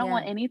I was like, I don't Yeah.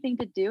 want anything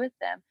to do with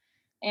them.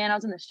 And I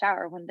was in the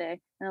shower one day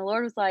and the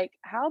Lord was like,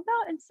 how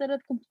about instead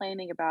of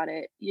complaining about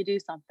it, you do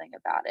something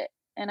about it?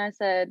 And I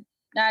said,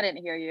 no, I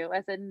didn't hear you.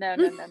 I said, no,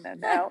 no, no, no,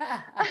 no.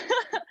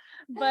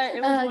 But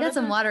it was I one got of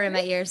some those water in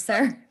my things. ears,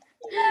 sir.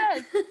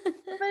 Yes.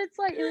 But it's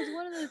like it was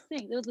one of those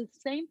things. It was the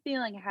same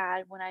feeling I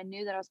had when I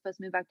knew that I was supposed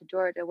to move back to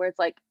Georgia, where it's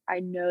like, I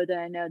know that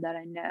I know that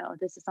I know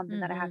this is something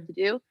that I have Mhm. to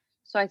do.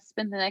 So I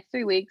spent the next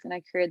 3 weeks and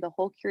I created the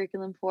whole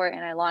curriculum for it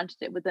and I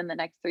launched it within the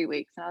next 3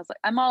 weeks. And I was like,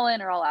 I'm all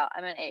in or all out.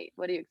 I'm an eight.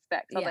 What do you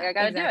expect? So I was like, Yeah, I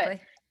got to do it.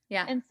 exactly.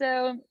 Yeah. And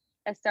so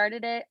I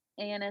started it,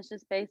 and it's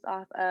just based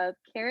off of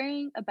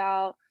caring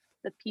about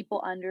the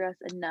people under us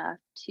enough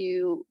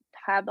to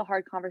have the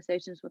hard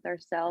conversations with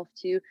ourselves,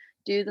 to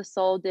do the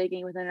soul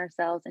digging within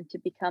ourselves, and to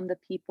become the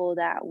people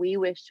that we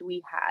wish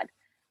we had.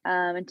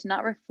 And to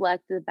not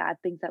reflect the bad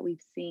things that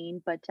we've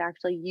seen, but to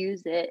actually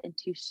use it and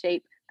to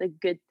shape the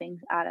good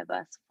things out of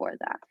us for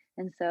that.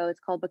 And so it's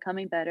called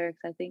Becoming Better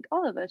because I think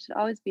all of us should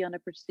always be on a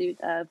pursuit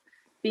of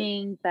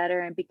being better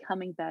and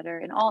becoming better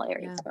in all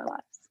areas Yeah. of our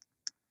lives.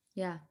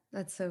 Yeah,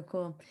 that's so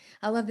cool.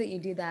 I love that you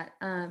do that.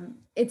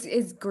 It's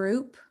is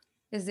group.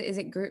 Is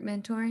it group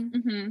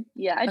mentoring?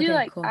 Yeah, I do Okay,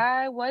 like cool.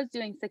 I was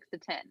doing 6 to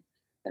 10,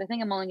 but I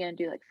think I'm only gonna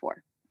do like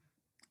 4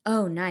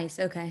 Oh, nice.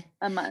 Okay.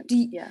 a month. Do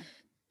you, Yeah.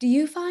 do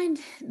you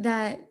find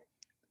that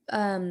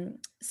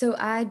so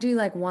I do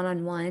like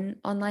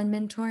one-on-one online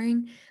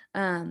mentoring,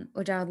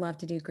 which I would love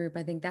to do group.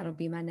 I think that'll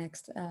be my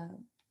next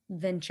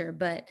venture.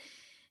 But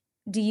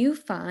do you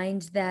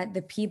find that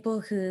the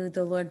people who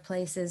the Lord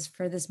places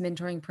for this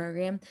mentoring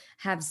program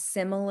have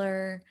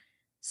similar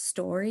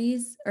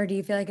stories, or do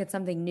you feel like it's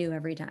something new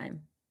every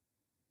time?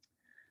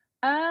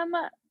 Um,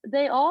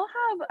 they all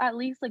have at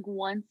least like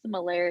one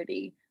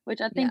similarity,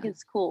 which I think Yeah.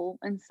 is cool.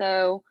 And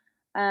so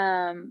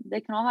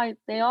they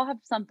all have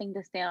something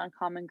to stand on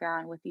common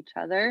ground with each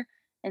other.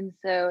 And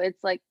so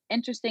it's like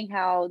interesting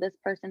how this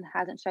person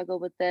hasn't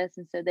struggled with this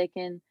and so they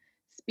can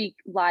speak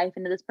life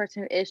into this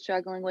person who is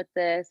struggling with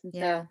this. And so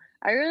Yeah.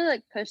 I really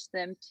like push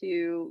them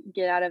to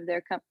get out of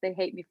their they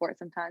hate me for it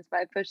sometimes, but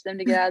I push them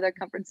to get out of their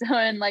comfort zone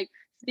and like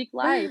speak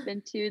life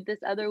into this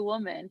other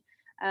woman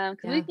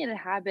because we Yeah. get a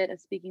habit of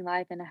speaking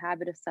life and a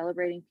habit of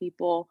celebrating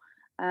people,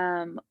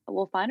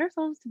 we'll find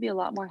ourselves to be a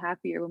lot more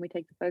happier when we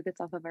take the focus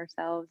off of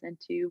ourselves and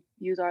to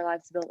use our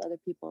lives to build other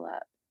people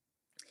up.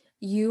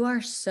 You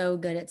are so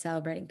good at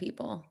celebrating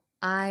people.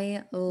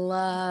 I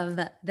love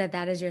that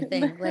that is your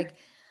thing. Like,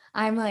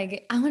 I'm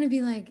like, I want to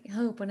be like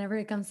Hope whenever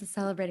it comes to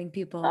celebrating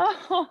people.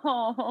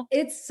 Oh,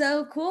 It's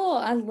so cool.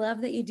 I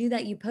love that you do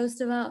that. You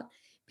post about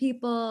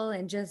people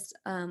and just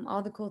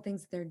all the cool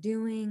things that they're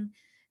doing.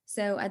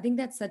 So I think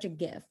that's such a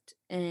gift,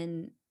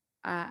 and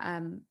I,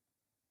 um,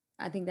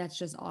 I think that's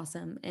just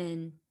awesome.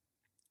 And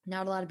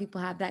not a lot of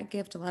people have that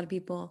gift. A lot of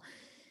people,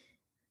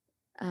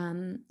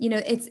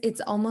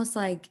 it's almost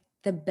like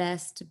the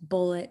best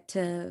bullet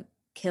to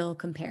kill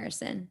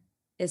comparison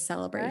is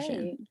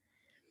celebration,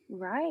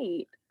 right,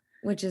 right.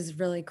 which is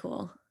really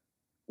cool.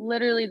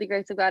 Literally the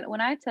grace of God.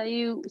 When I tell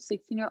you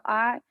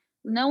 16-year-old,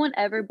 no one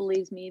ever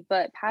believes me,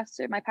 but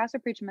my pastor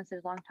preached a message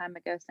a long time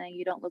ago saying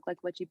you don't look like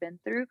what you've been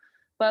through.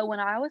 But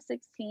when I was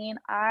 16,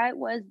 I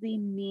was the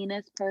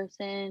meanest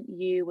person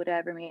you would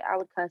ever meet. I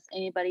would cuss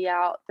anybody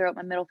out, throw up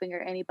my middle finger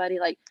at anybody.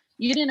 Like,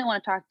 you didn't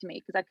want to talk to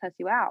me because I'd cuss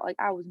you out. Like,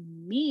 I was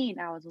mean,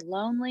 I was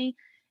lonely.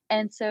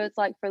 And so it's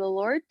like for the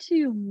Lord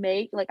to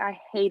make, like, I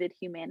hated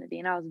humanity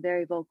and I was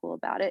very vocal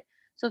about it.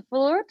 So for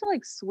the Lord to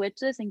like switch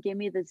this and give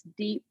me this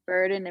deep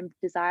burden and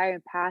desire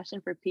and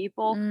passion for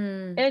people,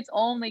 Mm, it's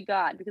only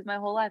God, because my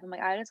whole life I'm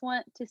like, I just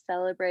want to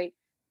celebrate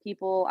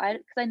people.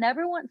 Because I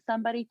never want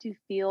somebody to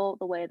feel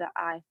the way that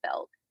I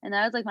felt. And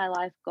that was like my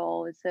life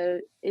goal. Is so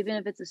even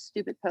if it's a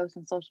stupid post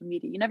on social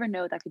media, you never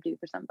know what that could do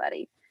for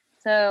somebody.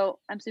 So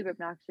I'm super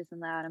obnoxious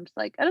in that. I'm just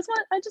like, I just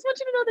want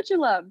you to know that you're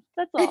loved.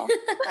 That's all.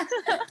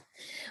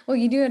 well,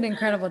 you do an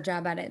incredible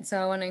job at it. So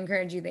I want to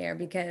encourage you there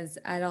because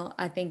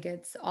I think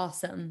it's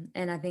awesome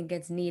and I think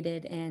it's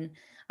needed and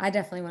I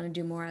definitely want to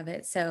do more of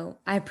it. So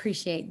I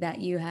appreciate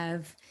that you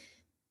have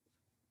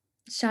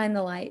shined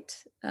the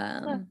light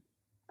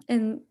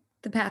in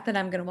the path that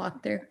I'm going to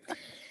walk through.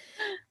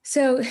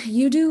 So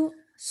you do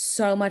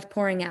so much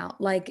pouring out.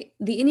 Like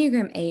the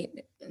Enneagram 8,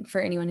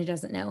 for anyone who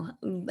doesn't know,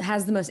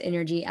 has the most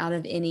energy out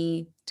of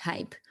any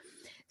type.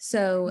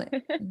 So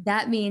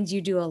that means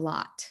you do a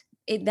lot.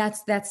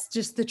 That's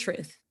just the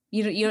truth.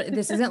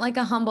 This isn't like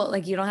a humble,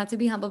 like you don't have to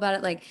be humble about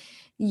it. Like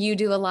you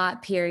do a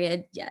lot,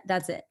 period. Yeah,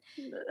 that's it.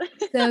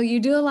 So you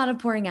do a lot of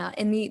pouring out.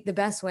 And the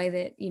best way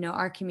that,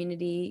 our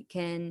community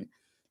can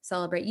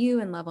celebrate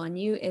you and love on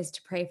you is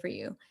to pray for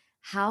you.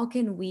 How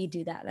can we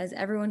do that? As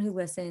everyone who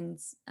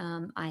listens,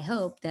 I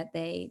hope that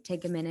they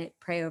take a minute,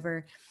 pray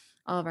over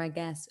all of our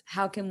guests.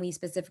 How can we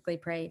specifically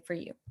pray for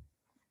you?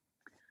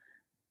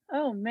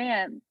 Oh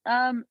man.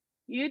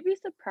 You'd be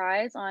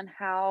surprised on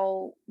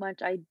how much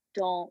I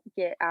don't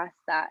get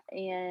asked that.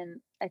 And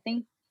I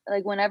think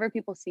like whenever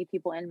people see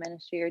people in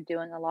ministry or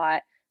doing a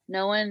lot,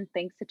 no one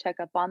thinks to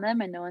check up on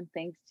them and no one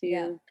thinks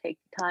Yeah. to take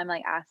time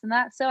like asking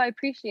that. So I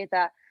appreciate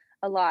that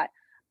a lot.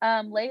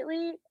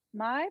 Lately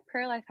my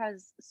prayer life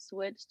has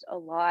switched a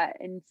lot.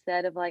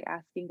 Instead of like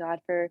asking God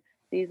for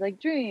these like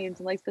dreams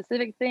and like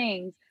specific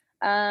things,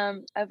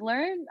 I've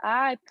learned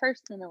I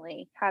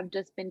personally have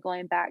just been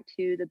going back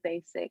to the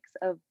basics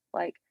of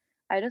like,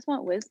 I just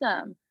want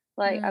wisdom.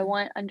 Like, I Mm.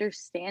 want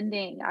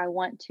understanding. I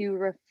want to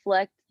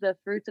reflect the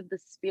fruits of the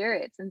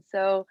spirits. And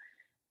so,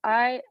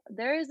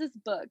 there is this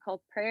book called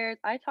Prayers.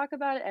 I talk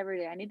about it every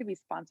day. I need to be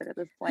sponsored at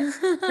this point.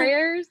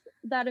 Prayers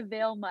That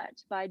Avail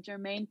Much by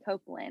Jermaine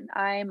Copeland.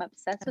 I'm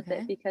obsessed with it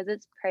Okay. because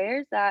it's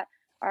prayers that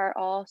are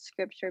all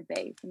scripture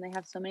based and they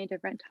have so many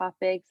different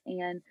topics,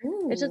 and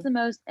it's just Ooh. the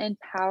most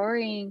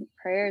empowering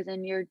prayers,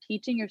 and you're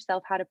teaching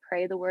yourself how to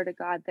pray the word of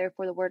God.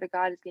 Therefore the word of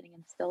God is getting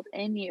instilled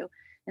in you.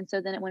 And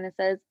so then when it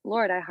says,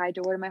 Lord, I hide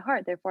your word in my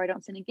heart, therefore I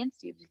don't sin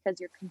against you, because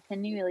you're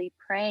continually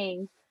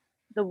praying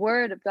the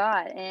word of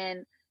God.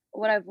 And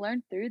what I've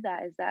learned through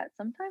that is that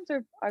sometimes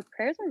our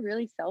prayers are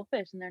really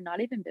selfish and they're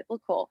not even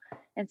biblical.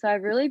 And so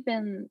I've really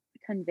been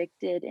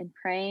convicted in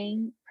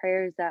praying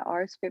prayers that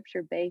are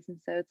scripture based. And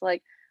so it's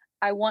like,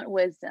 I want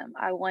wisdom.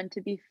 I want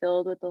to be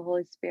filled with the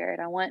Holy Spirit.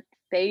 I want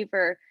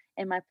favor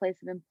in my place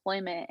of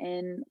employment,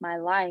 in my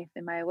life,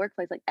 in my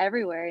workplace, like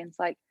everywhere. And it's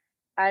like,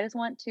 I just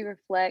want to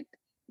reflect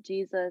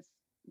Jesus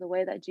the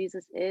way that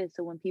Jesus is.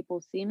 So when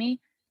people see me,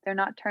 they're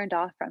not turned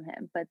off from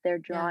him, but they're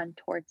Yeah. drawn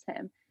towards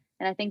him.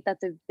 And I think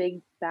that's a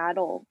big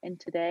battle in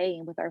today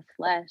and with our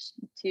flesh,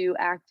 to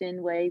act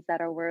in ways that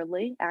are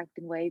worldly, act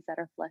in ways that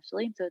are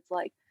fleshly. So it's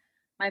like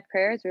my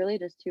prayer is really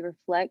just to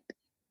reflect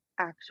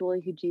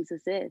actually who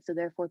Jesus is. So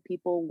therefore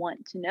people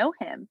want to know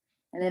him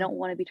and they Yeah. don't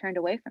want to be turned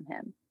away from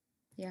him.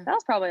 Yeah. That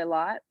was probably a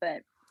lot,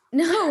 but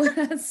No,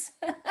 that's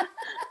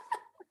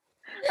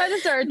I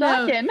just started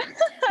no, talking.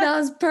 that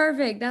was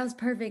perfect. That was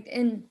perfect.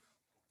 And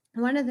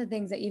one of the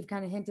things that you've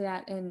kind of hinted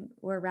at, and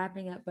we're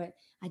wrapping up, but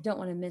I don't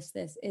want to miss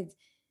this.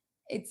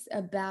 It's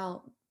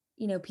about,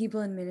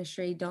 people in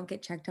ministry don't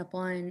get checked up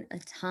on a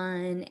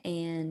ton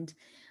and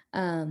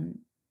um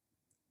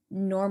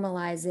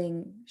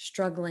normalizing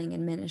struggling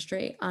in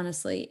ministry,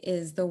 honestly,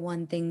 is the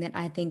one thing that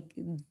I think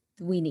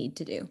we need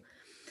to do.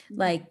 Mhm.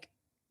 Like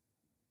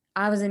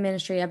I was in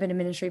ministry, I've been in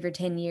ministry for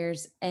 10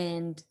 years,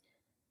 and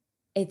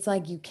it's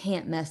like you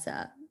can't mess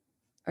up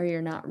or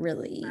you're not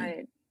really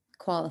Right.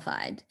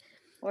 qualified.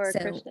 Or a So,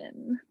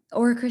 Christian.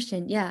 or a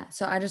Christian, yeah.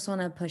 So I just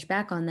want to push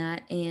back on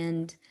that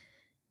and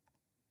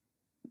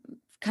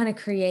kind of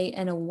create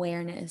an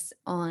awareness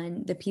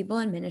on the people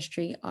in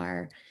ministry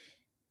are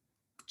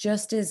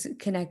just as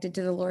connected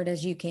to the Lord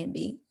as you can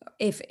be,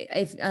 if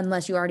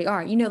unless you already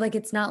are. Like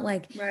it's not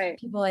like Right.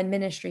 people in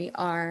ministry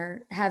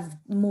have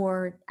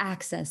more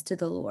access to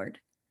the Lord.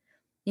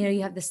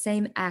 You have the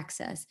same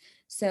access.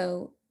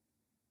 So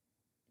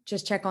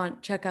just check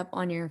up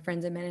on your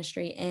friends in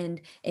ministry,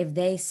 and if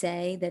they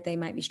say that they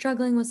might be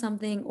struggling with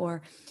something,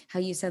 or how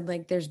you said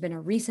like there's been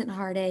a recent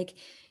heartache,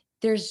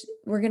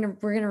 we're going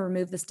to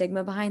remove the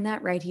stigma behind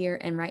that right here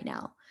and right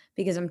now,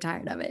 because I'm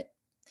tired of it.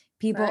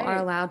 People are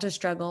Right. allowed to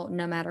struggle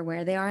no matter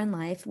where they are in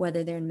life,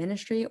 whether they're in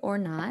ministry or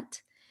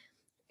not,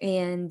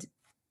 and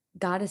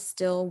God is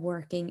still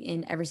working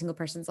in every single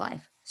person's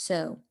life.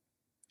 So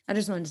I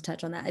just wanted to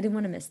touch on that. I didn't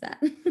want to miss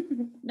that.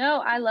 No,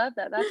 I love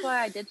that. That's why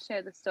I did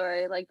share the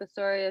story, like the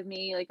story of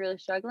me like really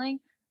struggling.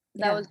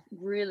 That Yeah. was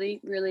really,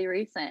 really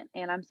recent.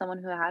 And I'm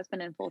someone who has been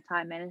in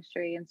full-time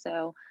ministry. And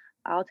so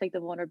I'll take the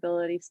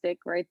vulnerability stick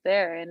right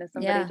there. And if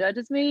somebody Yeah.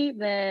 judges me,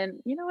 then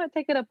you know what?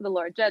 Take it up with the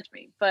Lord. Judge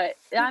me. But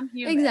I'm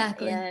human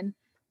Exactly. and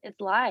it's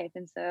life.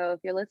 And so if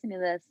you're listening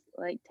to this,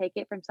 like take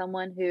it from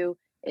someone who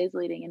is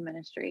leading in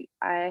ministry.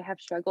 I have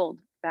struggled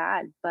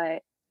bad,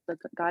 but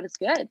God is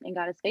good and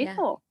God is Yeah.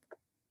 faithful.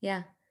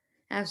 Yeah.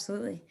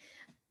 Absolutely.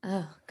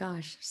 Oh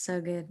gosh,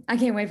 so good. I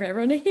can't wait for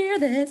everyone to hear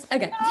this.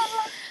 Okay.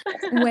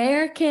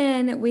 Where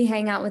can we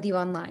hang out with you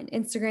online?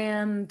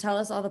 Instagram, tell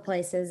us all the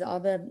places,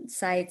 all the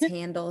sites,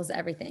 handles,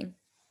 everything.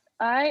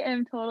 I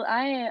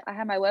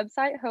have my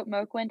website,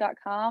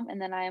 hopemoquin.com,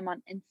 and then I am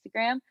on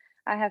Instagram.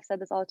 I have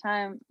said this all the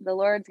time. The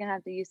Lord's gonna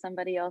have to use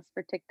somebody else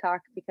for TikTok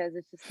because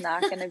it's just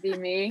not gonna be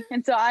me.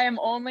 And so I am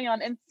only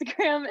on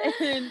Instagram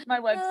and my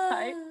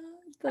website. Ah,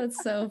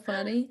 that's so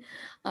funny.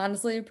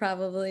 Honestly,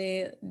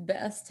 probably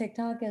best.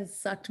 TikTok has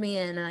sucked me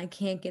in and I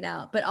can't get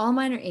out. But all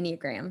mine are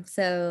Enneagram,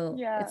 so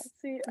Yeah, it's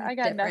see, I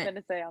got different. nothing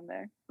to say on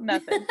there.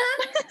 Nothing.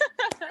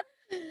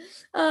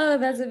 Oh,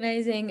 that's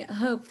amazing.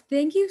 Hope,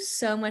 thank you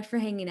so much for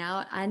hanging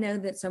out. I know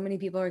that so many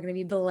people are going to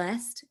be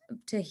blessed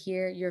to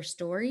hear your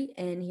story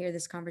and hear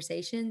this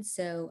conversation.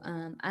 So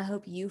I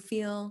hope you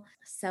feel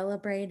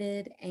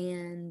celebrated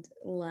and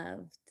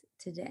loved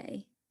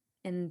today.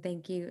 And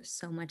thank you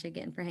so much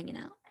again for hanging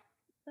out.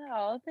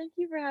 Oh, thank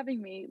you for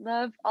having me.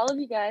 Love all of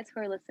you guys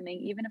who are listening,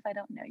 even if I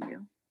don't know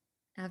you.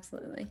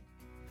 Absolutely.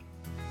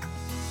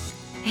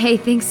 Hey,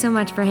 thanks so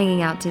much for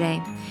hanging out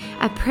today.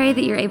 I pray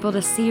that you're able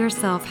to see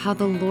yourself how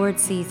the Lord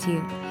sees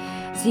you,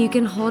 so you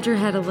can hold your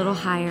head a little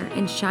higher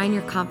and shine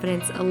your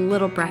confidence a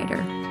little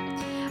brighter.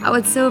 I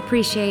would so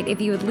appreciate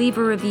if you would leave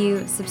a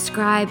review,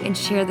 subscribe, and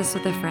share this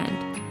with a friend.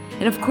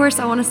 And of course,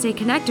 I want to stay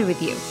connected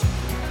with you.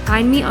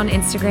 Find me on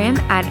Instagram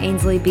at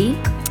AinsleyB,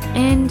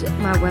 and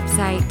my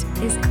website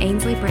is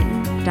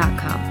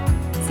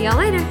AinsleyBritton.com. See y'all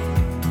later.